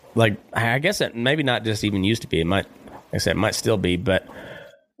like, I guess it maybe not just even used to be. It might, like I said, it might still be, but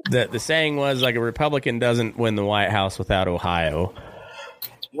the saying was like a Republican doesn't win the White House without Ohio.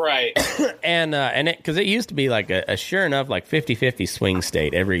 Right. And it, because it used to be like a sure enough like 50-50 swing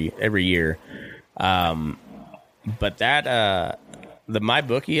state every year. But that the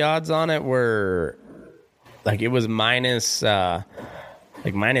MyBookie odds on it were like, it was minus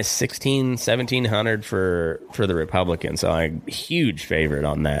 1,700 for the Republicans. So like huge favorite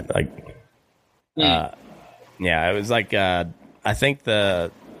on that. Like yeah, it was like I think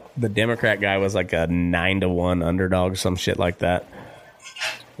the Democrat guy was like a 9-1 underdog, some shit like that.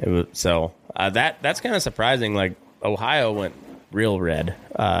 It was, so that's kind of surprising. Like Ohio went real red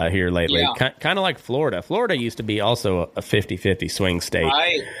here lately, kind of like Florida. Florida used to be also a 50-50 swing state,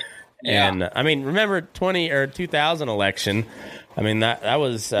 right? Yeah. And I mean, remember 2000 election? I mean that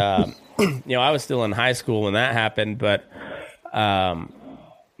was I was still in high school when that happened, but yeah,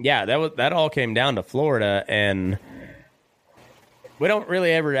 that all came down to Florida, and we don't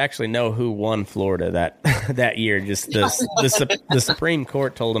really ever actually know who won Florida that year. Just the Supreme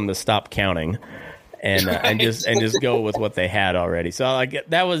Court told them to stop counting, and just go with what they had already. So like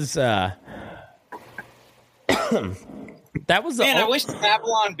that was that was the I wish the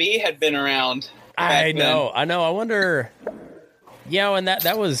Babylon Bee had been around. I know. I wonder. Yeah, and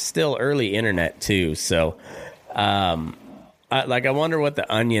that was still early internet too. So, I wonder what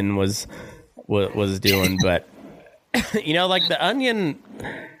the Onion was doing, but. Like the Onion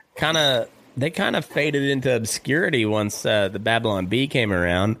kind of faded into obscurity once the Babylon Bee came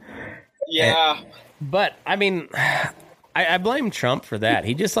around. Yeah. But I mean, I blame Trump for that.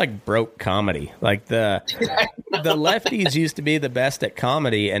 He just like broke comedy. Like the lefties used to be the best at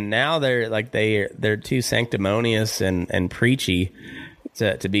comedy, and now they're too sanctimonious and preachy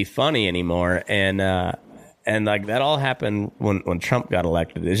to be funny anymore. And like that all happened when Trump got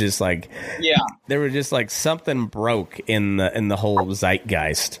elected. It's just like, yeah, there was just like something broke in the whole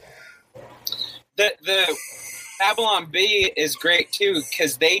zeitgeist. The Babylon Bee is great too,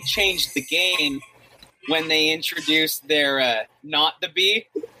 because they changed the game when they introduced their not the bee.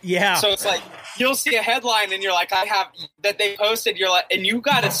 Yeah. So it's like you'll see a headline and you're like, I have that they posted. You're like, and you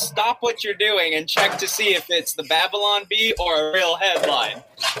got to stop what you're doing and check to see if it's the Babylon Bee or a real headline.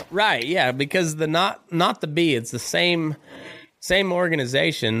 Right. Yeah. Because the not the bee, it's the same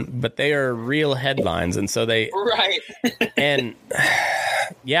organization, but they are real headlines, and so they right. And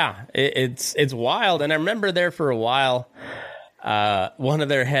yeah, it's wild. And I remember there for a while, one of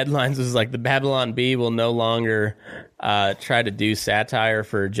their headlines was like, the Babylon Bee will no longer try to do satire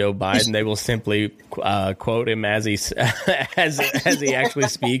for Joe Biden. They will simply quote him as he actually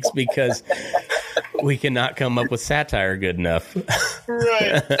speaks, because we cannot come up with satire good enough.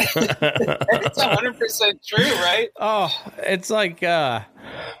 Right. It's 100% true, right? Oh, it's like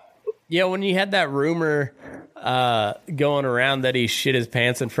when you had that rumor going around that he shit his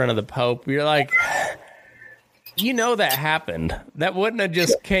pants in front of the Pope, you're like, that happened. That wouldn't have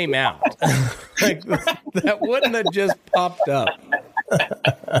just came out. Like, that wouldn't have just popped up.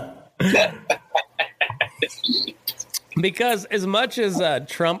 Because as much as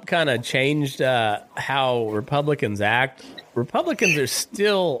Trump kind of changed how Republicans act, Republicans are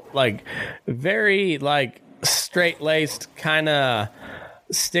still like very like straight-laced, kind of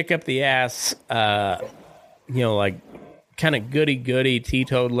stick up the ass, like kind of goody-goody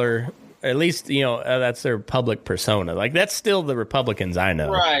teetotaler. At least, that's their public persona. Like, that's still the Republicans I know.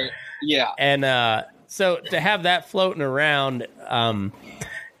 Right. Yeah. And so to have that floating around,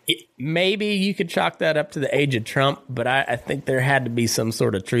 maybe you could chalk that up to the age of Trump, but I think there had to be some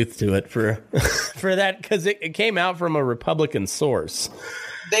sort of truth to it for that, because it came out from a Republican source.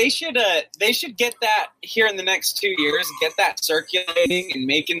 They should get that here in the next 2 years, get that circulating and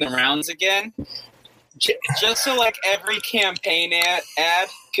making the rounds again. Just so like every campaign ad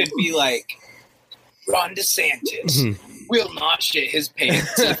could be like Ron DeSantis will not shit his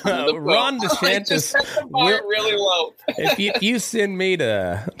pants. Ron DeSantis set the bar really low. if you send me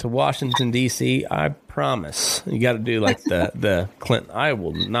to Washington D.C., I promise you got to do like the Clinton. I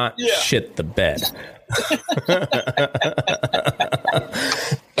will not shit the bed.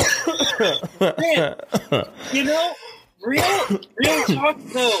 Man, real talk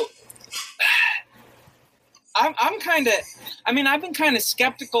though. I'm kind of. I mean, I've been kind of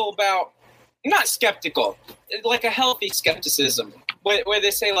skeptical about. Not skeptical, like a healthy skepticism, where they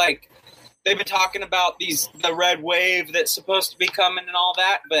say like they've been talking about the red wave that's supposed to be coming and all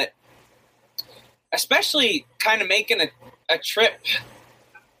that, but especially kind of making a trip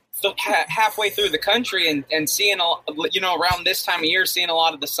halfway through the country and seeing around this time of year, seeing a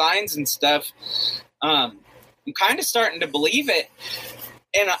lot of the signs and stuff. I'm kind of starting to believe it,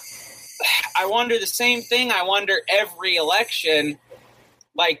 and I wonder the same thing. I wonder every election,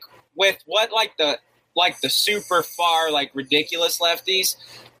 like. With what the super far ridiculous lefties,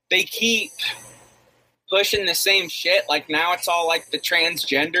 they keep pushing the same shit. Like now it's all like the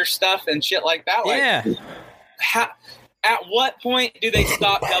transgender stuff and shit like that. At what point do they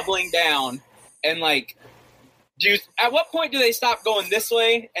stop doubling down and at what point do they stop going this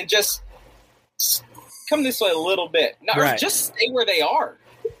way and just come this way a little bit? Or just stay where they are.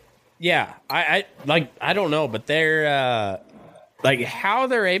 Yeah, I don't know, but they're how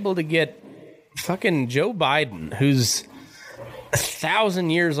they're able to get fucking Joe Biden, who's 1,000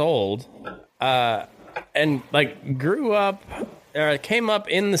 years old, and grew up, came up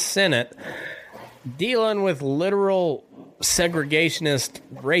in the Senate, dealing with literal segregationist,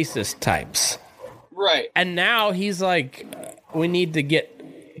 racist types. Right. And now he's like, we need to get,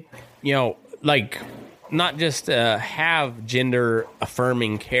 not just have gender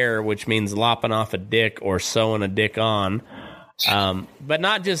affirming care, which means lopping off a dick or sewing a dick on. But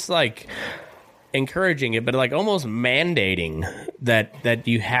not just encouraging it, but almost mandating that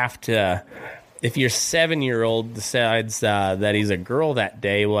you have to, if your 7-year-old decides that he's a girl that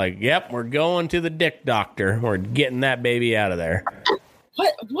day, yep, we're going to the dick doctor. We're getting that baby out of there.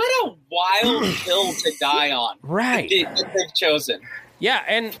 What a wild hill to die on. Right. That they've chosen. Yeah.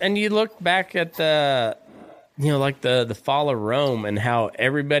 And you look back at the fall of Rome and how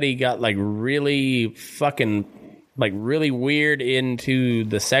everybody got really fucking really weird into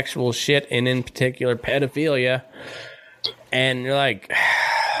the sexual shit, and in particular pedophilia. And you're like,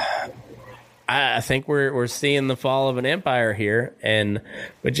 I think we're seeing the fall of an empire here, and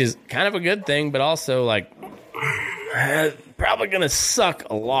which is kind of a good thing, but also probably gonna suck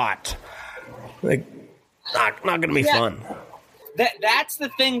a lot. Not gonna be fun. That's the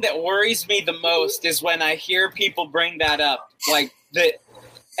thing that worries me the most is when I hear people bring that up,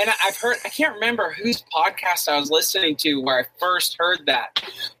 and I've heard, I can't remember whose podcast I was listening to where I first heard that,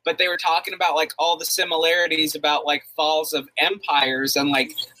 but they were talking about all the similarities about falls of empires, and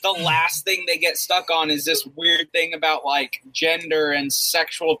the last thing they get stuck on is this weird thing about gender and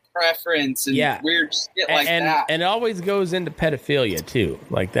sexual preference and weird shit that. And it always goes into pedophilia too.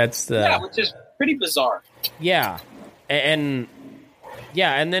 That's the which is pretty bizarre. Yeah, and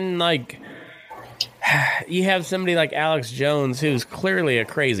then you have somebody like Alex Jones, who's clearly a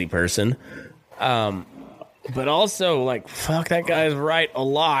crazy person, but also fuck, that guy's right a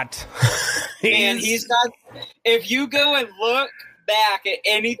lot. And he's got. If you go and look back at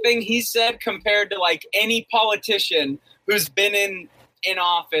anything he said compared to any politician who's been in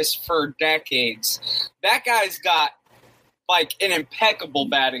office for decades, that guy's got an impeccable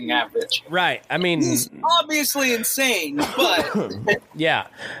batting average. Right. I mean, he's obviously insane, but yeah.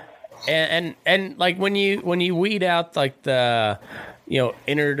 And when you weed out the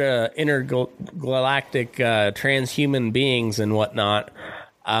intergalactic transhuman beings and whatnot,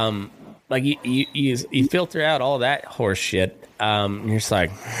 you filter out all that horse shit. You're just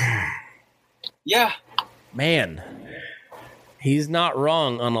yeah, man, he's not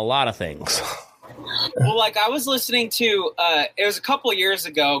wrong on a lot of things. Well, I was listening to it was a couple of years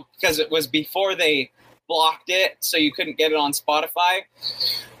ago because it was before they blocked it, so you couldn't get it on Spotify.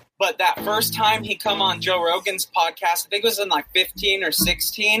 But that first time he come on Joe Rogan's podcast, I think it was in 15 or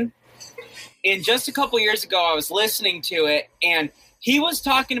 16. And just a couple years ago, I was listening to it, and he was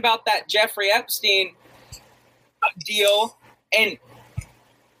talking about that Jeffrey Epstein deal. And,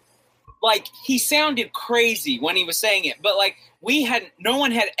 he sounded crazy when he was saying it. But, no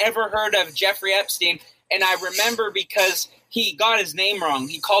one had ever heard of Jeffrey Epstein. And I remember because he got his name wrong.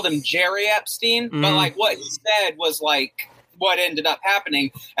 He called him Jerry Epstein. Mm-hmm. But, what he said was, what ended up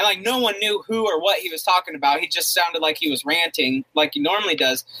happening. And like no one knew who or what he was talking about. He just sounded like he was ranting like he normally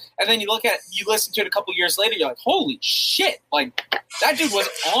does. And then you listen to it a couple years later, you're like, holy shit, like that dude was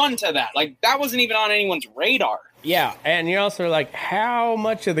on to that. Like that wasn't even on anyone's radar. Yeah, and you're also like, how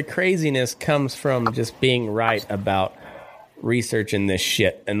much of the craziness comes from just being right about researching this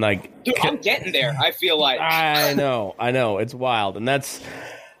shit? And like, dude, I'm getting there. I feel like I know, it's wild, and that's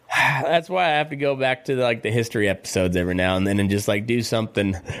why I have to go back to the history episodes every now and then and just like do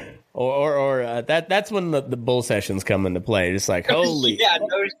something, or that's when the bull sessions come into play. Just like holy, yeah,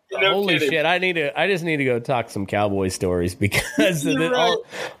 no holy kidding. shit! I just need to go talk some cowboy stories because Right.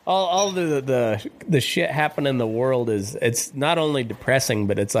 all the shit happening in the world it's not only depressing,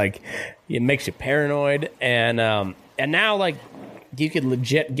 but it's like it makes you paranoid, and now like you could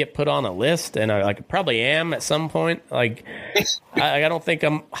legit get put on a list, and I probably am at some point. Like I don't think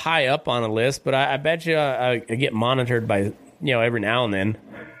I'm high up on a list, but I bet you I get monitored by every now and then.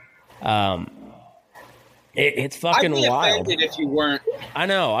 It's fucking I'd be wild. offended if you weren't. I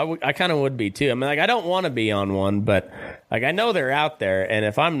know. I kind of would be too. I mean, like I don't want to be on one, but like I know they're out there, and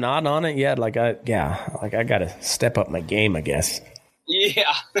if I'm not on it yet, I gotta step up my game, I guess.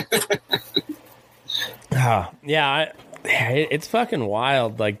 Yeah. It's fucking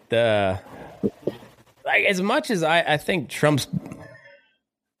wild. Like as much as I think Trump's,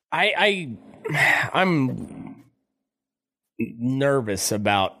 I'm nervous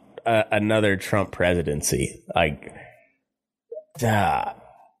about another Trump presidency. Like the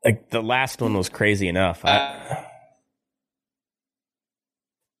last one was crazy enough.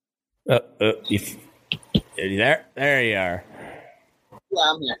 If there you are. Yeah,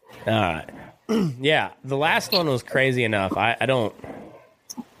 I'm here. All right. Yeah, the last one was crazy enough. I don't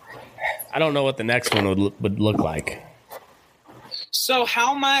know what the next one would look like. So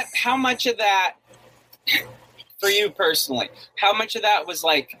how much of that, for you personally, how much of that was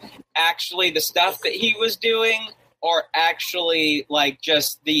like actually the stuff that he was doing, or actually like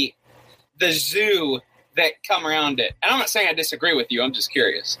just the zoo that come around it? And I'm not saying I disagree with you. I'm just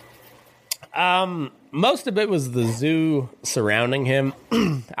curious. Most of it was the zoo surrounding him.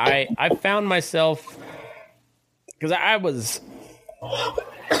 I found myself, because I was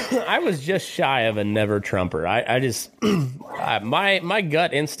just shy of a never Trumper. I just my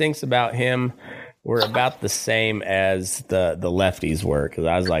gut instincts about him were about the same as the lefties were, because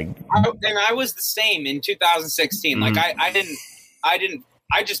I was like, and I was the same in 2016. Mm-hmm. Like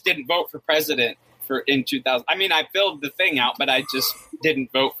I just didn't vote for president in 2000. I mean, I filled the thing out, but I just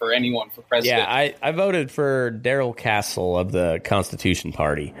didn't vote for anyone for president. Yeah, I voted for Darrell Castle of the Constitution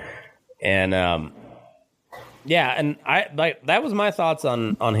Party, and and I like that was my thoughts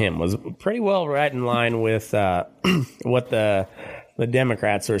on him. Was pretty well right in line with what the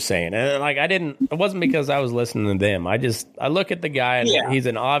Democrats were saying, and like it wasn't because I was listening to them. I look at the guy, and he's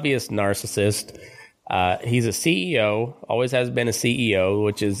an obvious narcissist. He's a CEO, always has been a CEO,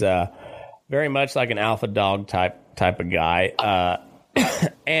 which is very much like an alpha dog type of guy.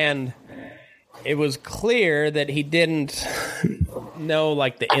 And it was clear that he didn't know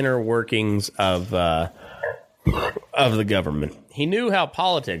like the inner workings of the government. He knew how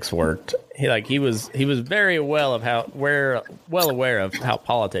politics worked. He was very well aware of how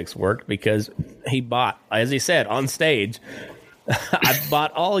politics worked, because he bought, as he said on stage, I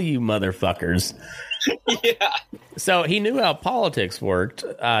bought all you motherfuckers. Yeah. So he knew how politics worked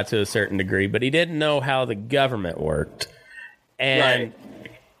to a certain degree, but he didn't know how the government worked. And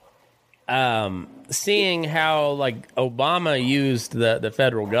seeing how like Obama used the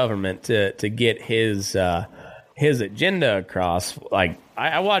federal government to get his agenda across, like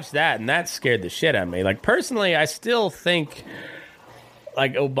I watched that, and that scared the shit out of me. Like personally, I still think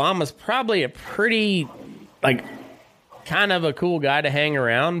like Obama's probably a pretty like kind of a cool guy to hang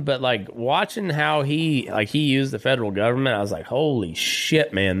around, but like watching how he used the federal government, I was like, holy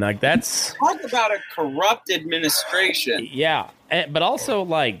shit, man. Like that's talk about a corrupt administration. Yeah. But also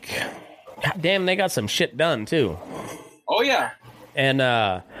like, damn, they got some shit done too. Oh yeah. And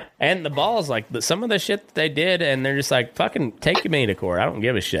the balls, like some of the shit that they did, and they're just like, fucking take me to court. I don't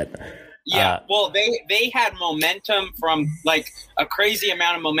give a shit. Yeah, well, they had momentum from like a crazy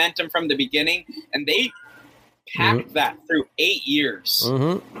amount of momentum from the beginning, and they packed that through 8 years.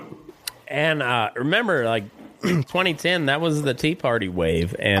 Mm-hmm. And remember, like 2010, that was the Tea Party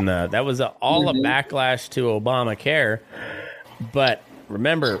wave, and that was all a backlash to Obamacare. But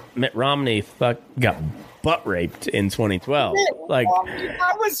remember, Mitt Romney got butt raped in 2012. Like,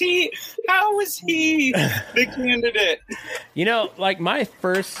 how was he the candidate? You know, like my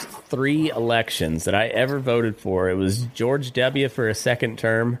first 3 elections that I ever voted for, it was George W. for a second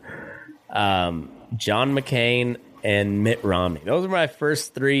term, John McCain, and Mitt Romney. Those were my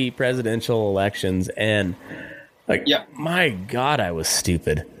first 3 presidential elections, and my God, I was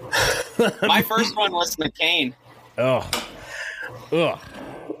stupid. My first one was McCain. Oh. But,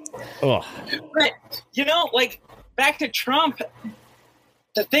 like, back to Trump,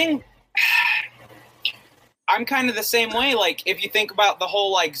 the thing, I'm kind of the same way. Like, if you think about the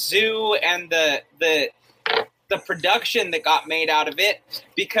whole, like, zoo and the production that got made out of it,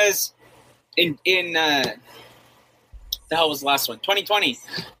 because in the hell was the last one? 2020.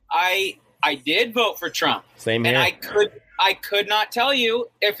 I did vote for Trump. Same here. And I could not tell you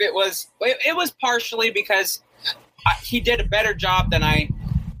if it was partially because he did a better job than I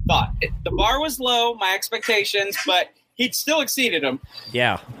thought. The bar was low, my expectations, but he'd still exceeded them.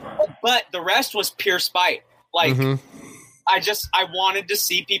 Yeah. But the rest was pure spite. Like, I wanted to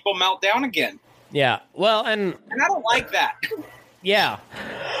see people melt down again. Yeah. Well, and I don't like that. Yeah.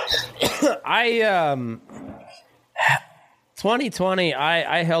 2020,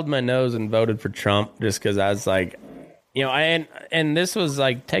 I held my nose and voted for Trump just because I was like, and this was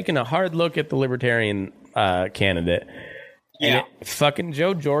like taking a hard look at the Libertarian candidate. Yeah. And fucking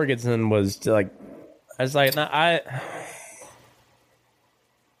Joe Jorgensen was like, I was like,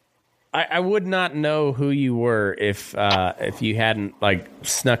 I would not know who you were if you hadn't like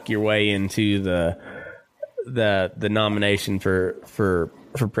snuck your way into the nomination for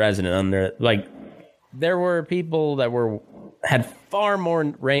president under, like, there were people that had far more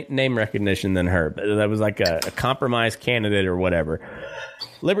name recognition than her, but that was like a compromise candidate or whatever.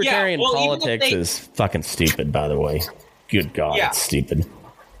 Libertarian politics is fucking stupid, by the way. Good God, it's stupid.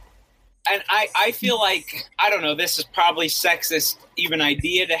 And I feel like, I don't know, this is probably sexist even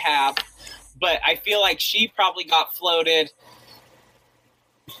idea to have, but I feel like she probably got floated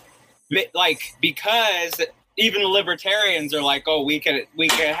like because even the libertarians are like, oh, we could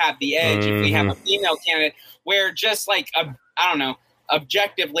have the edge if we have a female candidate, where just like, I don't know,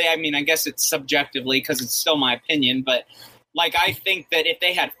 objectively, I mean, I guess it's subjectively because it's still my opinion, but like, I think that if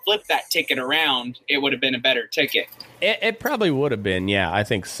they had flipped that ticket around, it would have been a better ticket. It probably would have been, yeah, I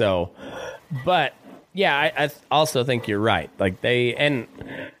think so. But yeah, I also think you're right. Like and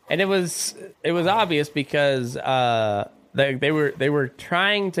it was obvious because they were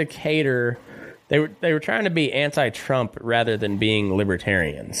trying to cater. They were trying to be anti-Trump rather than being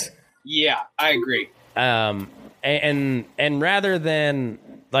libertarians. Yeah, I agree. And rather than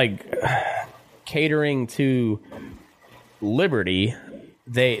like catering to liberty,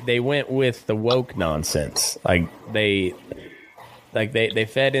 they went with the woke nonsense. Like they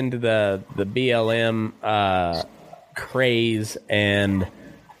fed into the BLM craze, and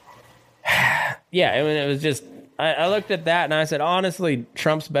yeah, I mean, it was just I looked at that and I said, honestly,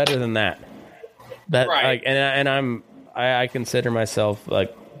 Trump's better than that. That right. Like, and I consider myself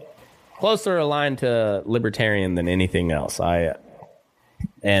like closer aligned to libertarian than anything else. And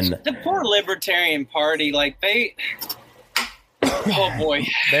the poor Libertarian Party, like they, oh boy,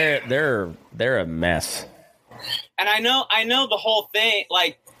 they're a mess. And I know the whole thing,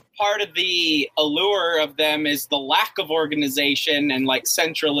 like part of the allure of them is the lack of organization and like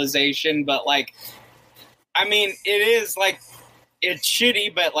centralization. But like, I mean, it is like, it's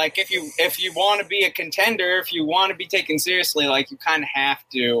shitty, but like if you want to be a contender, if you want to be taken seriously, like you kind of have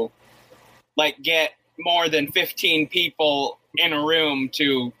to like get more than 15 people in a room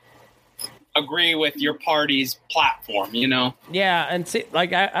to agree with your party's platform, you know? Yeah, and see,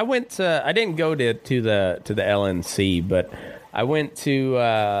 like I went to, I didn't go to the LNC, but I went to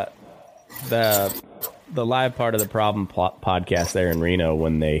the live part of the Problem podcast there in Reno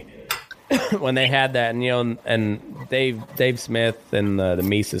when they had that, and you know, and Dave Smith and the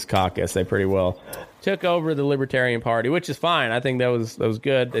Mises Caucus, they pretty well took over the Libertarian Party, which is fine. I think that was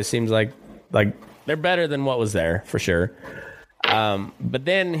good. It seems like they're better than what was there for sure. But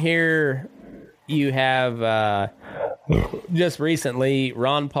then here you have just recently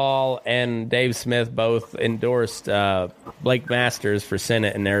Ron Paul and Dave Smith both endorsed Blake Masters for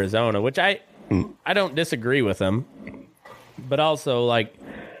Senate in Arizona, which I don't disagree with them, but also like,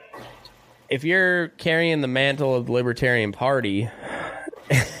 if you're carrying the mantle of the Libertarian Party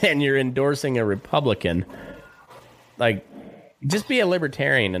and you're endorsing a Republican, like, just be a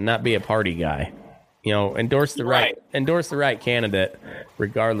Libertarian and not be a party guy. You know, endorse the right candidate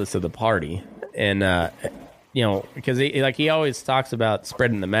regardless of the party. And you know, because he always talks about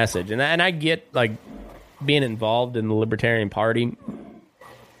spreading the message, and I get like being involved in the Libertarian Party,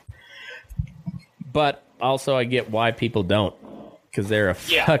 but also I get why people don't. Because they're a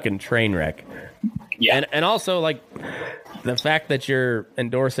fucking train wreck. Yeah. And also, like, the fact that you're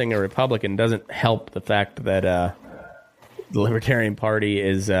endorsing a Republican doesn't help the fact that the Libertarian Party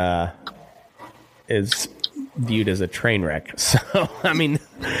is viewed as a train wreck. So I mean,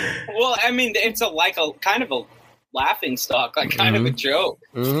 well, I mean, it's a kind of a laughing stock, like kind of a joke.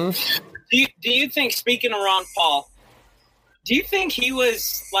 Mm-hmm. Do you think, speaking of Ron Paul, do you think he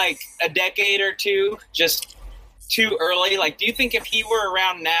was like a decade or two just too early? Like, do you think if he were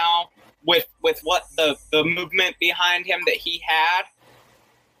around now with what the movement behind him that he had,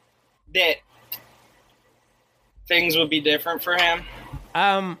 that things would be different for him?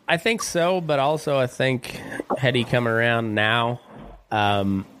 I think so, but also I think had he come around now,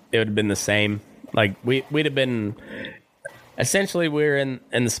 it would have been the same. Like we'd have been essentially we're in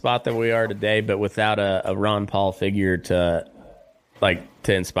the spot that we are today, but without a Ron Paul figure to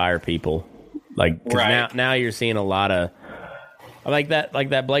inspire people. Like 'cause right. now you're seeing a lot of like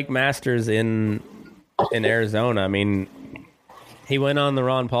that Blake Masters in Arizona. I mean, he went on the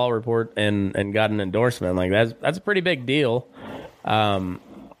Ron Paul report and got an endorsement. Like that's a pretty big deal. Ron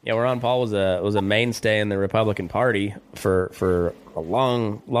Paul was a mainstay in the Republican Party for a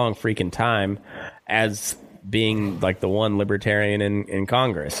long freaking time as being like the one libertarian in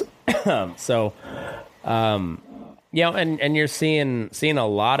Congress. So, and you're seeing a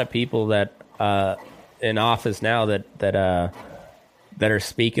lot of people that in office now that are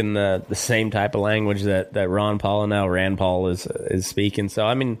speaking the same type of language that Ron Paul and now Rand Paul is speaking. So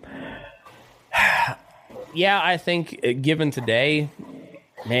I mean, yeah, I think given today,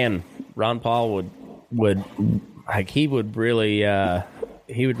 man, Ron Paul would like he would really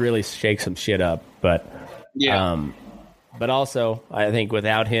shake some shit up. But but also I think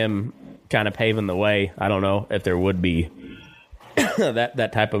without him kind of paving the way, I don't know if there would be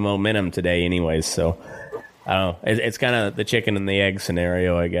that type of momentum today anyways. So I don't know. It's kind of the chicken and the egg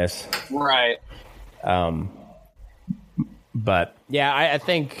scenario, I guess. Right. But yeah, I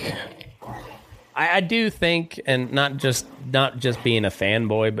think I do think, and not just being a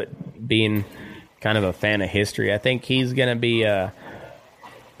fanboy, but being kind of a fan of history, I think he's going to be a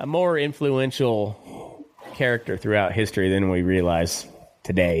more influential character throughout history than we realize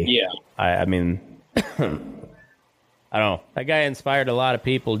today. Yeah. I mean, I don't know. That guy inspired a lot of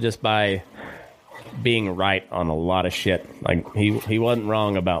people just by being right on a lot of shit. Like he wasn't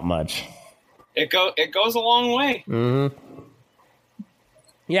wrong about much. It goes a long way. Mm-hmm.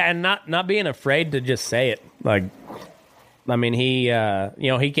 Yeah, and not being afraid to just say it. Like, I mean, he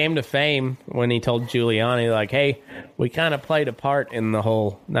came to fame when he told Giuliani, like, hey, we kind of played a part in the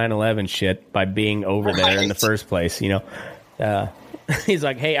whole 9/11 shit by being over there in the first place, He's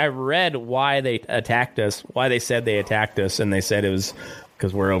like, hey, I read why they attacked us, why they said they attacked us, and they said it was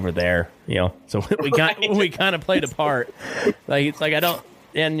because we're over there, So we kind of played a part. Like, it's like I don't,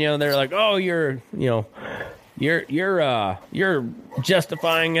 and they're like, oh, you're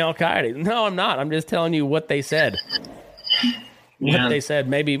justifying Al Qaeda. No, I'm not. I'm just telling you what they said. What they said.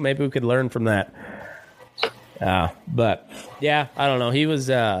 Maybe we could learn from that. But yeah, I don't know. He was.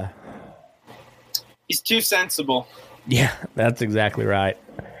 He's too sensible. Yeah, that's exactly right.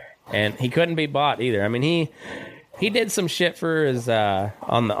 And he couldn't be bought either. I mean, he did some shit for his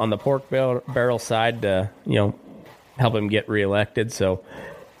on the pork barrel side to help him get reelected. So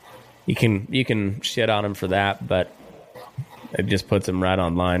you can shit on him for that, but it just puts him right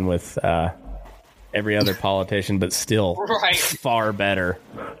on line with every other politician, but still far better.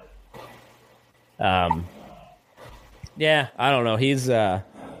 Yeah, I don't know. He's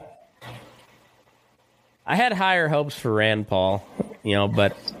I had higher hopes for Rand Paul,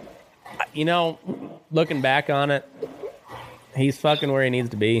 but looking back on it, he's fucking where he needs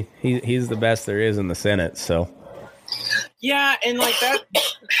to be. He's the best there is in the Senate, so. Yeah, and like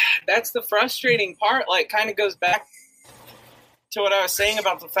that's the frustrating part. Like, kind of goes back to what I was saying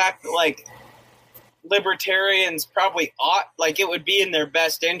about the fact that, like, libertarians probably it would be in their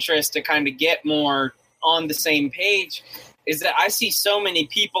best interest to kind of get more on the same page. Is that I see so many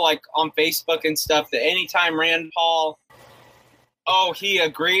people, like, on Facebook and stuff, that anytime Rand Paul, he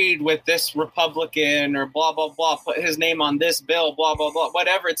agreed with this Republican or blah, blah, blah, put his name on this bill, blah, blah, blah,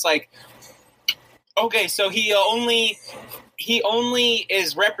 whatever. It's like, okay, so he only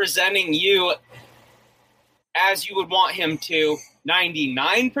is representing you as you would want him to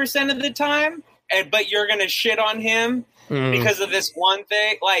 99% of the time, but you're going to shit on him because of this one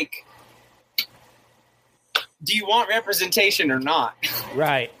thing. Like, do you want representation or not?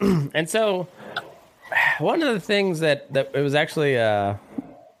 Right. And so one of the things that it was actually there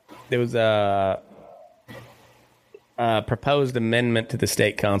was a proposed amendment to the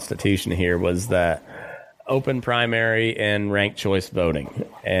state constitution here was the open primary and ranked choice voting.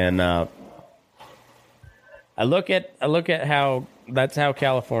 And I look at how that's how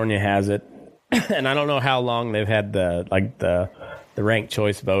California has it. And I don't know how long they've had the ranked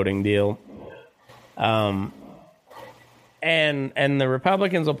choice voting deal. and the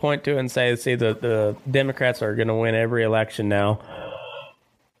Republicans will point to it and say, see, the Democrats are going to win every election now.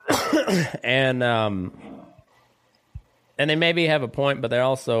 And they maybe have a point, but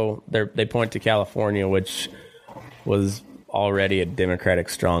they point to California, which was already a Democratic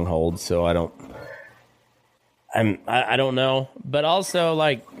stronghold. So I don't know. But also,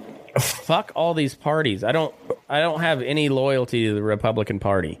 like, fuck all these parties. I don't have any loyalty to the Republican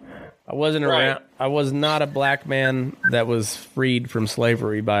Party. I wasn't around. I was not a black man that was freed from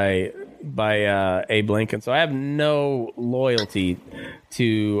slavery by Abe Lincoln. So I have no loyalty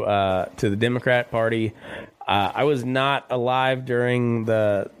to the Democrat Party. I was not alive during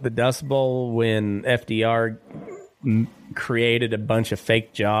the Dust Bowl when FDR created a bunch of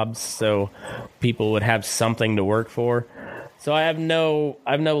fake jobs so people would have something to work for. So I have no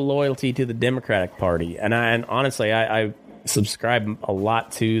loyalty to the Democratic Party, and honestly I subscribe a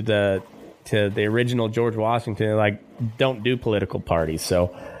lot to the original George Washington, like, don't do political parties.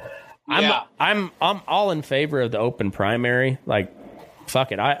 So I'm all in favor of the open primary. Like,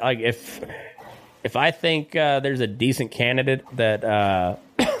 fuck it. If I think there's a decent candidate that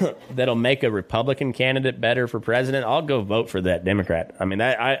that'll make a Republican candidate better for president, I'll go vote for that Democrat. I mean,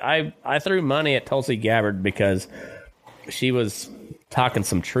 I threw money at Tulsi Gabbard because she was talking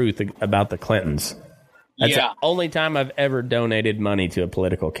some truth about the Clintons. That's the only time I've ever donated money to a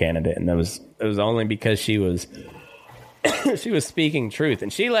political candidate, and it was only because she was speaking truth,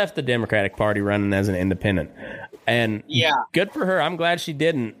 and she left the Democratic Party running as an independent. And good for her. I'm glad she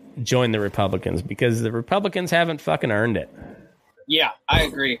didn't join the Republicans, because the Republicans haven't fucking earned it. Yeah, I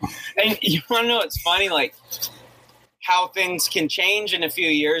agree. And you want to know what's funny? Like, how things can change in a few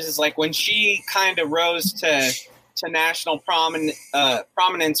years is like when she kind of rose to national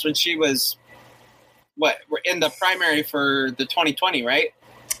prominence when she was in the primary for the 2020, right?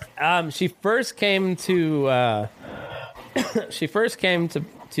 She first came to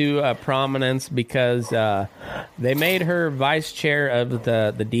prominence because they made her vice chair of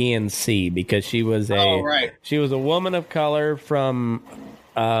the DNC because she was she was a woman of color from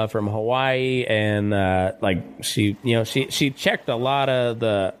Hawaii, and she checked a lot of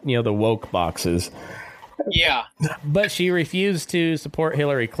the the woke boxes. Yeah, but she refused to support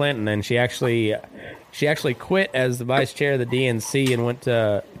Hillary Clinton, and she actually quit as the vice chair of the DNC and went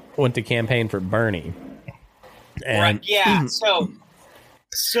to campaign for Bernie. And, right. Yeah. So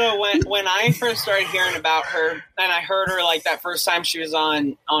when I first started hearing about her, and I heard her like that first time she was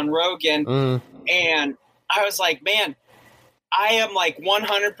on Rogan, and I was like, man, I am like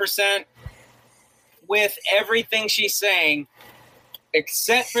 100% with everything she's saying,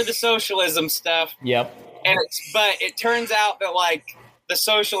 except for the socialism stuff. Yep. But it turns out that like the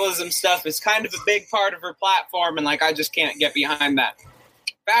socialism stuff is kind of a big part of her platform, and like I just can't get behind that.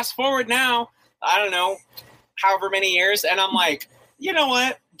 Fast forward now, I don't know, however many years, and I'm like, you know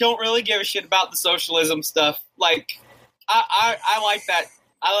what? Don't really give a shit about the socialism stuff. Like, I like that.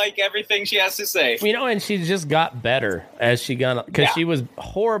 I like everything she has to say. And she just got better as she got, because she was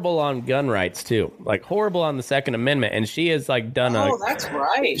horrible on gun rights too, like horrible on the Second Amendment, and she has like done. Oh, that's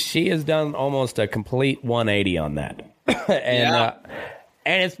right. She has done almost a complete 180 on that,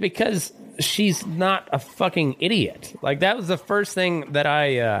 and it's because she's not a fucking idiot. Like, that was the first thing that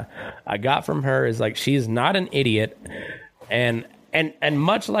I got from her, is like, she's not an idiot, and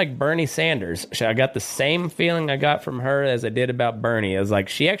much like Bernie Sanders, I got the same feeling I got from her as I did about Bernie. Is like,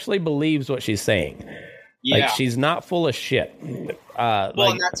 she actually believes what she's saying. Yeah. Like, she's not full of shit. And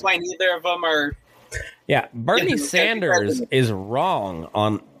that's why neither of them are. Yeah, Bernie Sanders is wrong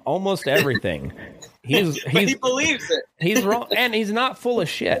on almost everything. He believes it. He's wrong, and he's not full of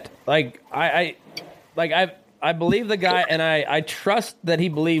shit. Like, I believe the guy, and I trust that he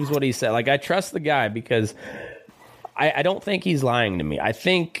believes what he said. Like, I trust the guy because I don't think he's lying to me. I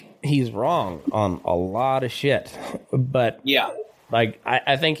think he's wrong on a lot of shit. But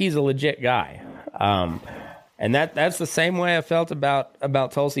I think he's a legit guy. And that's the same way I felt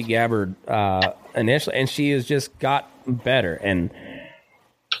about Tulsi Gabbard initially, and she has just got better. And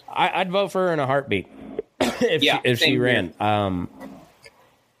I'd vote for her in a heartbeat if she ran.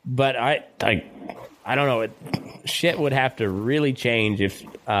 But I don't know. Shit would have to really change if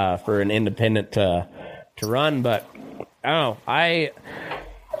for an independent to run. But I don't know.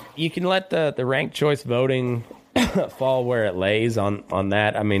 You can let the ranked choice voting fall where it lays on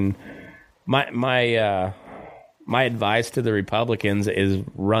that. I mean, my advice to the Republicans is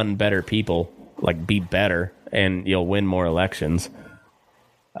run better people, like be better, and you'll win more elections.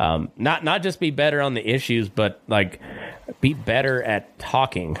 Not just be better on the issues, but like be better at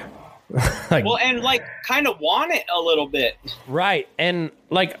talking. And like kind of want it a little bit. Right. And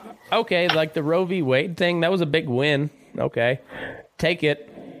like, okay, like the Roe v. Wade thing, that was a big win. Okay, take it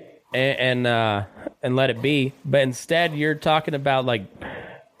and let it be. But instead, you're talking about like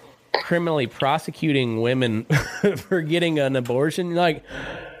criminally prosecuting women for getting an abortion. Like,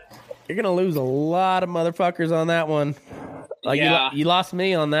 you're gonna lose a lot of motherfuckers on that one. Like, you lost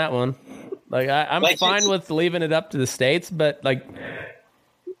me on that one. Like, I'm like, fine with leaving it up to the states, but like,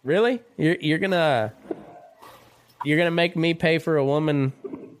 really, you're gonna make me pay for a woman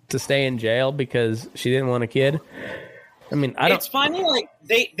to stay in jail because she didn't want a kid? I mean, It's funny, like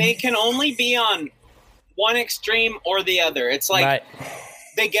they can only be on one extreme or the other. It's like right.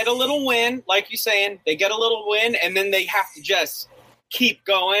 They get a little win, like you're saying, they get a little win, and then they have to just keep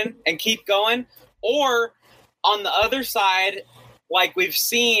going and keep going. Or on the other side, like we've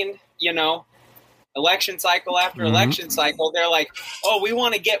seen, you know, election cycle after election cycle, they're like, oh, we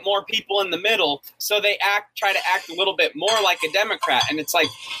want to get more people in the middle, so they try to act a little bit more like a Democrat. And it's like,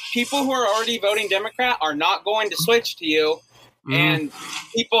 people who are already voting Democrat are not going to switch to you, and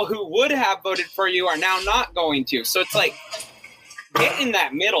people who would have voted for you are now not going to. So it's like, get in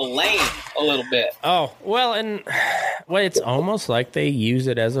that middle lane a little bit. Oh, well, and it's almost like they use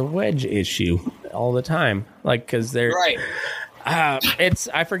it as a wedge issue all the time, like, because they're right.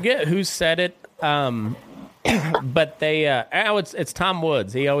 I forget who said it. But they, it's Tom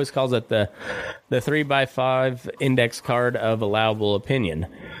Woods. He always calls it the 3x5 index card of allowable opinion.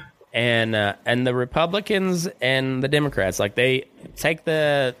 And the Republicans and the Democrats, like, they take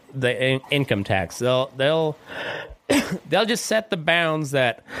the income tax. They'll just set the bounds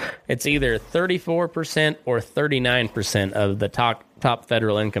that it's either 34% or 39% of the top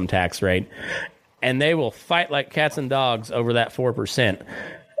federal income tax rate. And they will fight like cats and dogs over that 4%,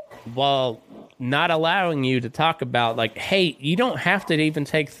 while not allowing you to talk about, like, hey, you don't have to even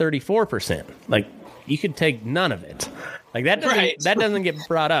take 34%. Like, you could take none of it. Like, that doesn't get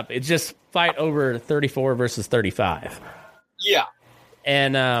brought up. It's just fight over 34 versus 35. Yeah.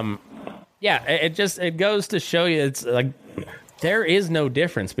 And it goes to show you, it's like, there is no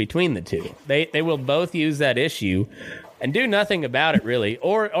difference between the two. They will both use that issue and do nothing about it, really,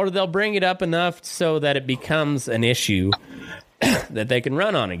 or they'll bring it up enough so that it becomes an issue that they can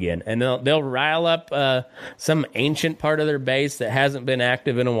run on again, and they'll rile up some ancient part of their base that hasn't been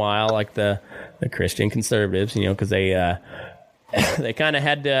active in a while, like the Christian conservatives, you know, because they kind of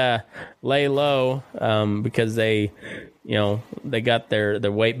had to lay low because they got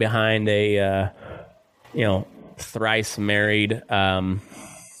their weight behind a thrice married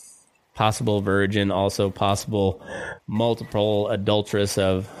possible virgin, also possible multiple adulterer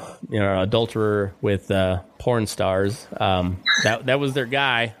with porn stars. That was their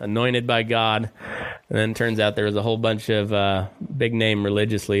guy, anointed by God. And then it turns out there was a whole bunch of big name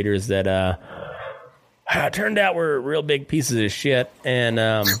religious leaders that turned out were real big pieces of shit. And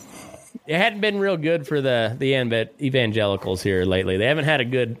it hadn't been real good for the evangelicals here lately. They haven't had a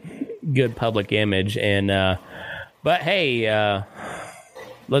good public image. And but hey,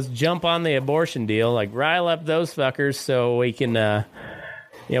 let's jump on the abortion deal, like, rile up those fuckers so we can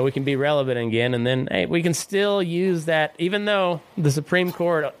we can be relevant again. And then, hey, we can still use that, even though the Supreme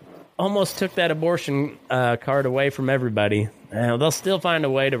Court almost took that abortion card away from everybody. They'll still find a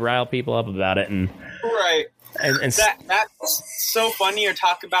way to rile people up about it. And right. And that's so funny. You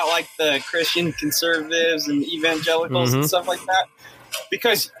talk about, like, the Christian conservatives and evangelicals and stuff like that,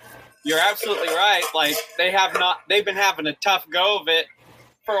 because you're absolutely right. Like, they've been having a tough go of it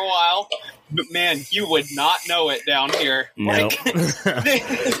for a while, but man, you would not know it down here. Nope.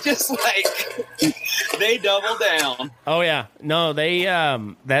 They double down. Oh yeah, no, they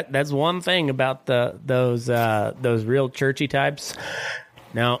that's one thing about those real churchy types.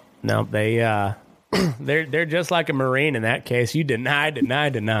 No, they they're just like a Marine in that case. You deny.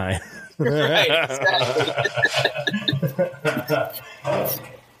 Right. Exactly.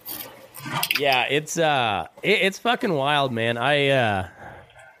 Yeah, it's fucking wild, man.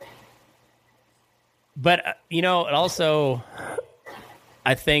 But, also,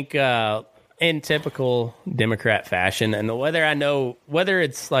 I think in typical Democrat fashion, and whether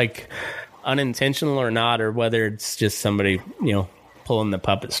it's, like, unintentional or not, or whether it's just somebody, pulling the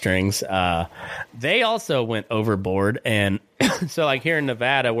puppet strings, they also went overboard. And so, like, here in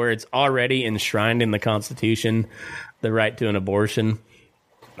Nevada, where it's already enshrined in the Constitution, the right to an abortion,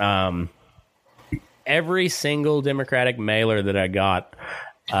 every single Democratic mailer that I got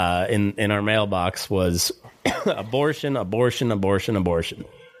in our mailbox was abortion. And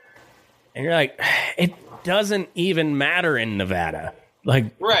you're like, it doesn't even matter in Nevada. Like,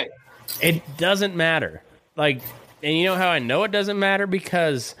 right. It doesn't matter. Like, and you know how I know it doesn't matter?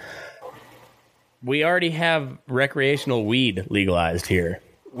 Because we already have recreational weed legalized here.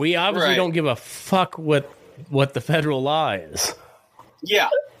 We obviously don't give a fuck what what the federal law is. Yeah.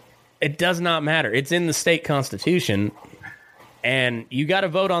 It does not matter. It's in the state constitution, and you got to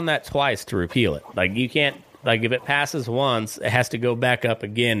vote on that twice to repeal it. Like, you can't, like, if it passes once, it has to go back up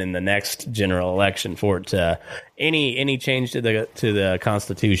again in the next general election for it to any change to the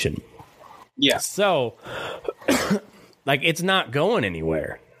Constitution. Yeah. So, like, it's not going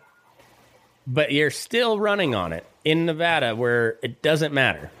anywhere. But you're still running on it in Nevada, where it doesn't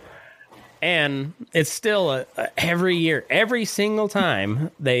matter. And it's still every year, every single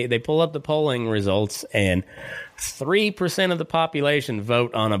time they pull up the polling results, and 3% of the population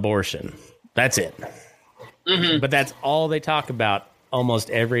vote on abortion. That's it. Mm-hmm. But that's all they talk about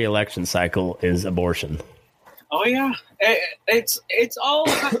almost every election cycle is abortion. Oh yeah, it's all.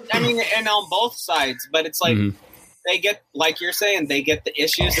 I mean, and on both sides, but it's like they get, like you're saying, they get the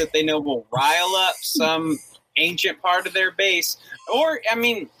issues that they know will rile up some ancient part of their base. Or, I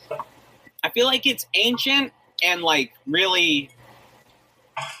mean, I feel like it's ancient and like really,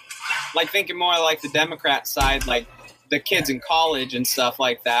 like thinking more like the Democrat side, like the kids in college and stuff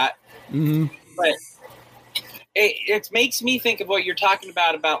like that. Mm-hmm. But it makes me think of what you're talking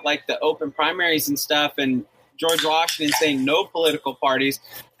about like the open primaries and stuff, and George Washington saying no political parties.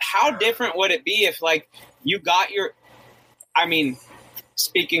 How different would it be if, like, you got your, I mean,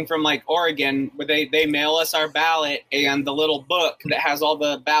 speaking from like Oregon, where they mail us our ballot and the little book that has all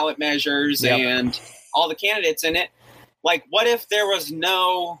the ballot measures and all the candidates in it. Like, what if there was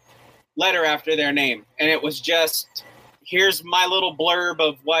no letter after their name and it was just, here's my little blurb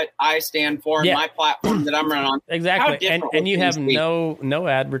of what I stand for and my platform that I'm running on. Exactly. And you have no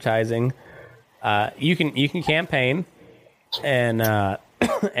advertising. You can campaign and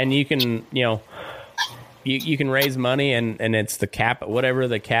and you can, you know, you can raise money and it's the cap, whatever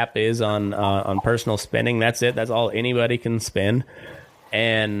the cap is on personal spending. That's it. That's all anybody can spend.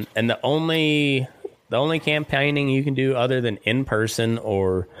 And the only campaigning you can do other than in person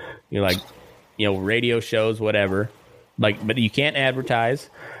or, you know, like, you know, radio shows, whatever, like, but you can't advertise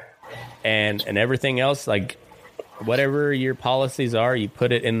and everything else, like, whatever your policies are, you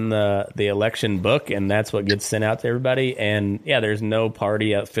put it in the election book, and that's what gets sent out to everybody. And yeah, there's no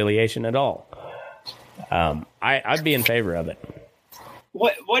party affiliation at all. I'd be in favor of it.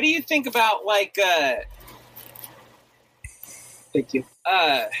 What do you think about, like, thank you,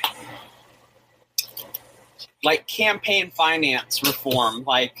 like campaign finance reform?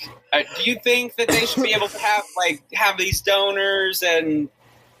 Like, do you think that they should be able to have these donors and?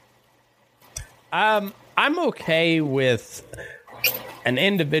 I'm okay with an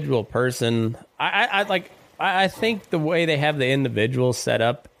individual person. I think the way they have the individual set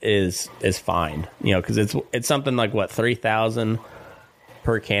up is fine. You know, because it's something like what, 3,000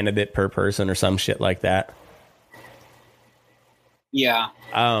 per candidate per person or some shit like that. Yeah.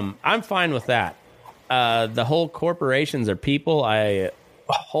 I'm fine with that. The whole corporations are people, I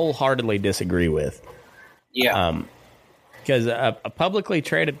wholeheartedly disagree with. Yeah. Because a publicly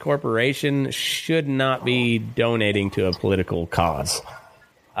traded corporation should not be donating to a political cause.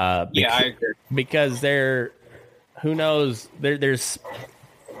 I agree. Because who knows, there's,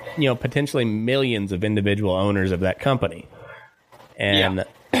 you know, potentially millions of individual owners of that company. And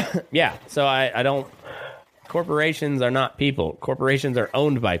so I don't, corporations are not people. Corporations are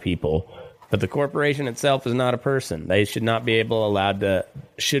owned by people, but the corporation itself is not a person. They should not be allowed to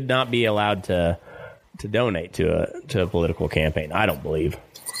donate to a political campaign. I don't believe.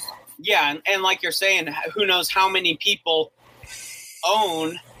 Yeah, and like you're saying, who knows how many people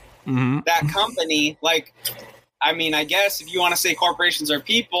own that company? Like, I mean, I guess if you want to say corporations are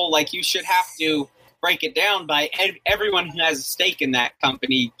people, like, you should have to break it down by everyone who has a stake in that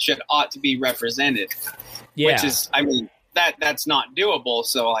company ought to be represented. Yeah. Which is, I mean, that's not doable.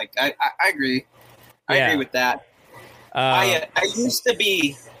 So, like, I agree. I agree with that. I used to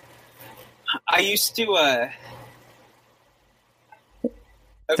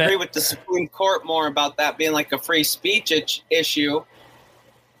agree with the Supreme Court more about that being like a free speech issue,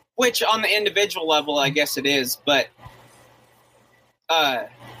 which on the individual level, I guess it is. But I've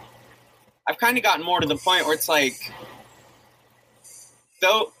kind of gotten more to the point where it's like,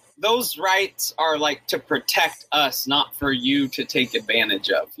 those rights are like to protect us, not for you to take advantage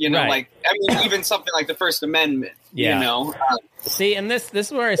of. You know, like, I mean, even something like the First Amendment. Yeah. You know. See, and this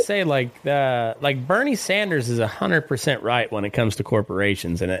is where I say, like, Bernie Sanders is 100% right when it comes to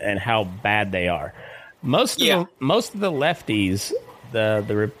corporations and how bad they are. Most of the lefties,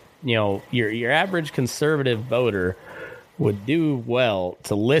 the you know, your average conservative voter would do well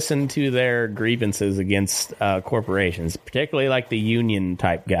to listen to their grievances against corporations, particularly like the union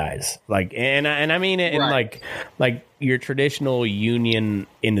type guys. Like, and I mean it in like your traditional union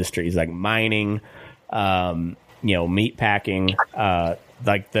industries, like mining, meat packing,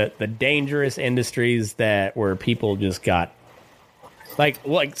 like the dangerous industries where people just got like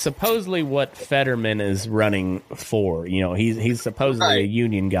supposedly what Fetterman is running for. He's supposedly a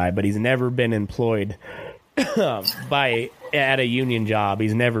union guy, but he's never been employed at a union job.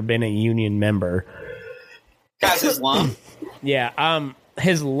 He's never been a union member. Has his lump? Yeah.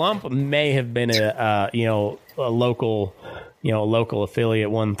 His lump may have been a local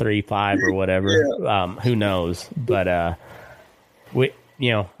affiliate 135 or whatever. Yeah. Who knows? But I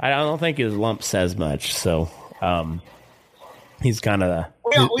don't think his lump says much. So he's kind of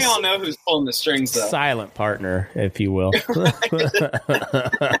we all know who's pulling the strings, though. Silent partner, if you will.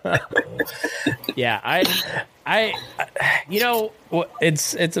 Yeah,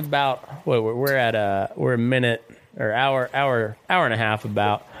 it's about we're a minute or hour and a half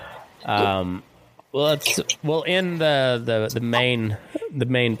about. We'll end the main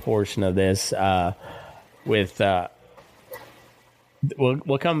portion of this with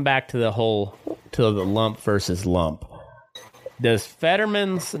we'll come back to the lump versus lump. Does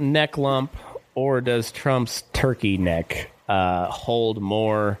Fetterman's neck lump or does Trump's turkey neck hold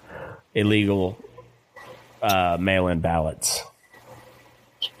more illegal mail-in ballots?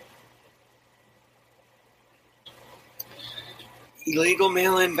 Illegal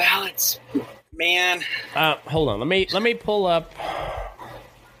mail-in ballots, man. Hold on. Let me pull up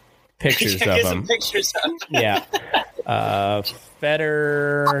pictures of them. Pictures of them. Yeah.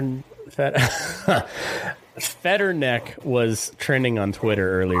 Fetterneck was trending on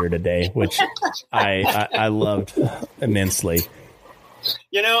Twitter earlier today, which I loved immensely.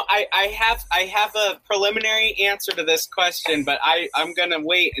 I have a preliminary answer to this question, but I'm gonna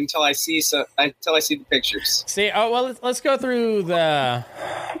wait until I see the pictures. Let's go through the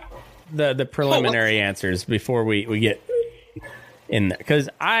preliminary answers before we get in there, because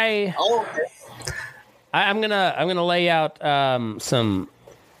I'm gonna lay out some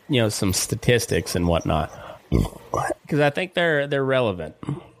statistics and whatnot, because I think they're relevant.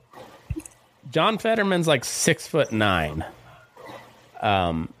 John Fetterman's like 6'9".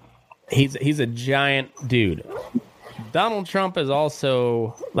 He's a giant dude. Donald Trump is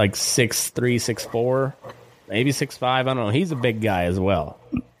also like 6'3", 6'4", maybe 6'5". I don't know. He's a big guy as well.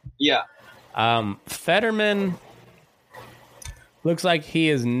 Yeah. Fetterman looks like he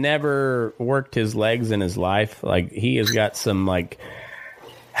has never worked his legs in his life. Like, he has got some like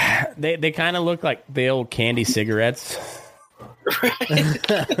they kind of look like the old candy cigarettes.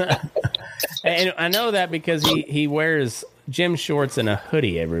 And I know that because he wears gym shorts and a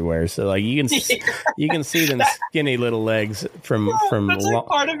hoodie everywhere, so like you can see them skinny little legs from. That's like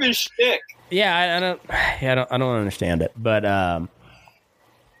part of his shtick. Yeah, I don't understand it, but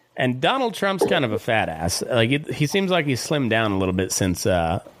and Donald Trump's kind of a fat ass. Like he seems like he's slimmed down a little bit since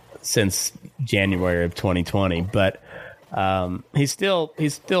January of 2020, but he's still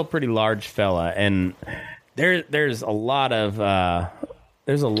a pretty large fella, and there's a lot of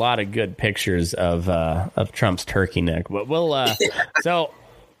good pictures of Trump's turkey neck. But we'll so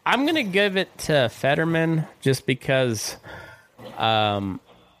I'm gonna give it to Fetterman just because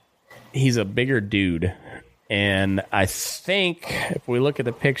he's a bigger dude, and I think if we look at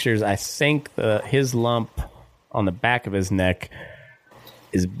the pictures, I think his lump on the back of his neck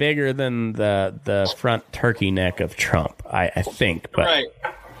is bigger than the front turkey neck of Trump. I think, but right.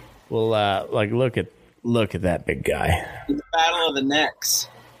 We'll look at that big guy. The battle of the necks.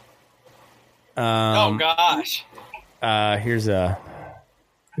 Oh gosh. Here's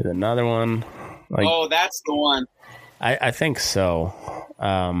another one. Oh, that's the one. I think so.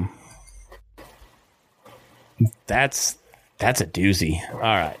 That's a doozy. All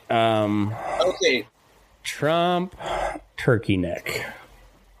right. Okay. Trump turkey neck.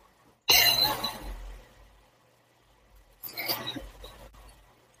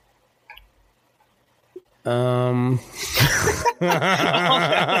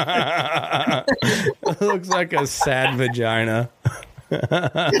 Looks like a sad vagina. Okay.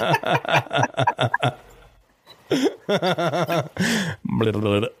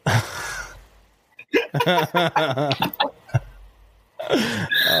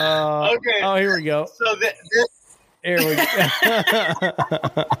 Oh, here we go. So here we go.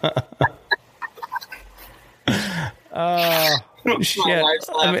 Shit.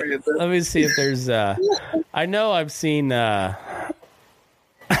 Let me see if there's I know I've seen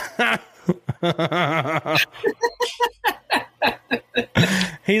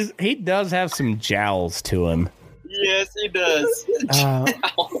he does have some jowls to him. Yes, he does.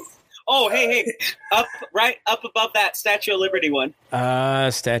 Oh, hey, right up above that Statue of Liberty one.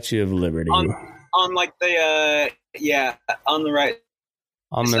 Statue of Liberty. On like the on the right.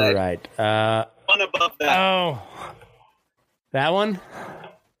 On the right. one above that. Oh, that one?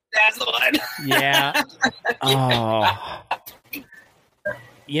 That's the one. Yeah. Oh.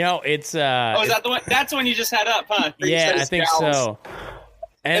 You know, it's... is that the one? That's the one you just had up, huh? Yeah, I think so.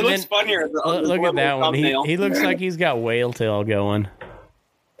 And it looks funnier. Look at that one. He looks like he's got whale tail going.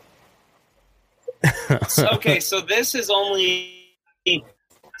 Okay, so this is only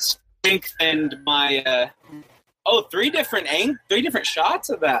strengthened my... three different shots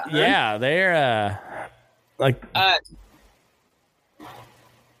of that. Huh? Yeah, they're like...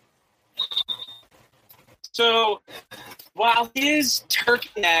 So, while his turkey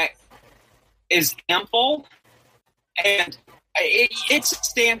neck is ample and it's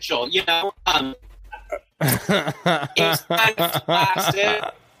substantial, you know, it's kind of flaccid,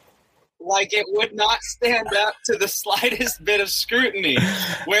 like it would not stand up to the slightest bit of scrutiny.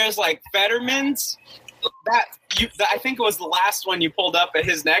 Whereas, like Fetterman's, I think it was the last one you pulled up at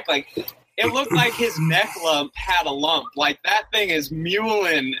his neck, like it looked like his neck lump had a lump. Like that thing is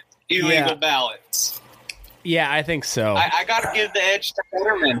muling illegal ballots. Yeah, I think so. I got to give the edge to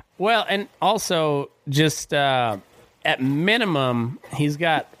Fetterman. Well, and also just at minimum, he's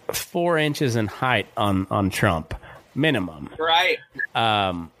got 4 inches in height on Trump, minimum. Right.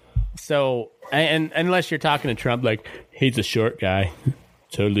 So, and unless you're talking to Trump, like he's a short guy,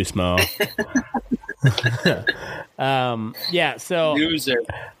 totally small. Yeah. So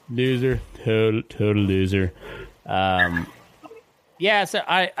loser, total loser. Yeah. So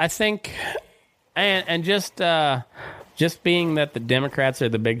I think. And just being that the Democrats are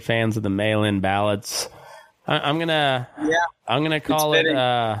the big fans of the mail-in ballots, I'm gonna call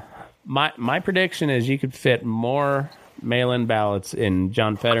it. My prediction is you could fit more mail-in ballots in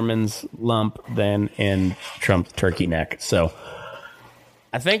John Fetterman's lump than in Trump's turkey neck. So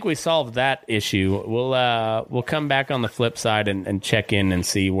I think we solved that issue. We'll come back on the flip side and check in and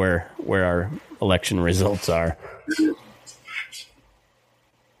see where our election results are.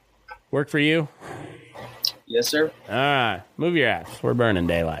 Work for you? Yes, sir. All right. Move your ass. We're burning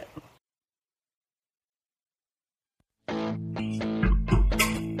daylight.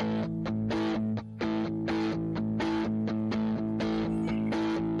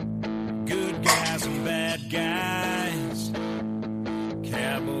 Good guys and bad guys,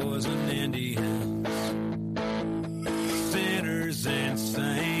 cowboys and Indians, sinners and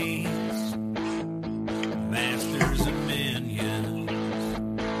saints, masters and minions.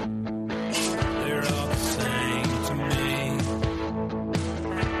 They're all the same to me.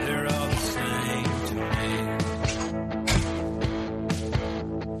 They're all the same to me.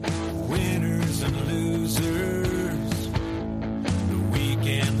 Winners and losers, the weak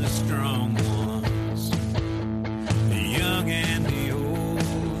and the strong ones, the young and the old,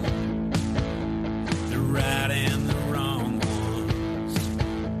 the right and the wrong ones.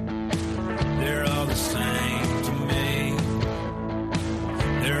 They're all the same to me.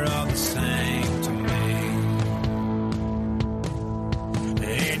 They're all the same to me.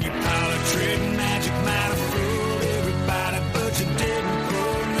 And your politic magic might have fooled everybody, but you didn't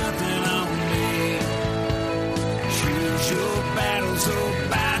pull nothing on me. Choose your battles, oh,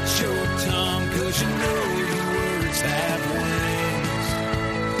 bite your tongue, 'cause you know your words have wings.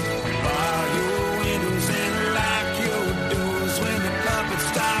 Bar your windows and lock your doors when the puppets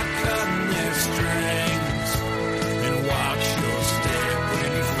start cutting their strings. And watch your step when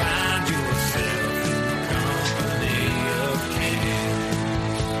you find yourself in the company of kings.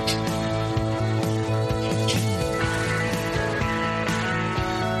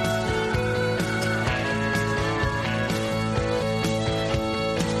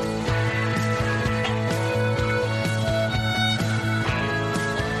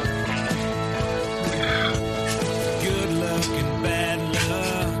 Good luck and bad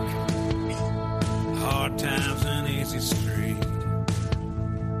luck, hard times and easy street,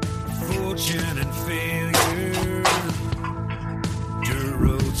 fortune and failure, dirt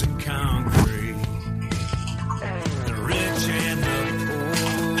roads and concrete, the rich and the poor,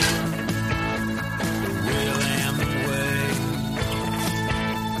 the will and the way,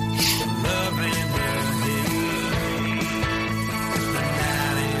 the love and the hate, the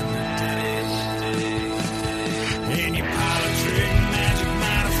night and the day. And your politic magic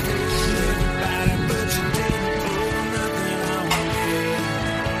might have fooled everybody, but you didn't pull nothing on me.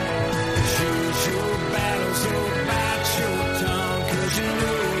 Choose your battles, oh, bite your tongue, 'cause you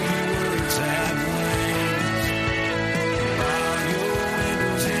know your words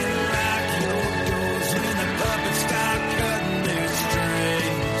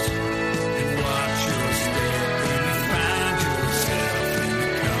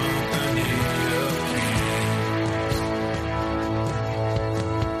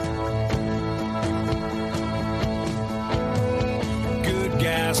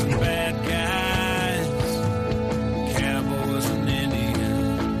gas and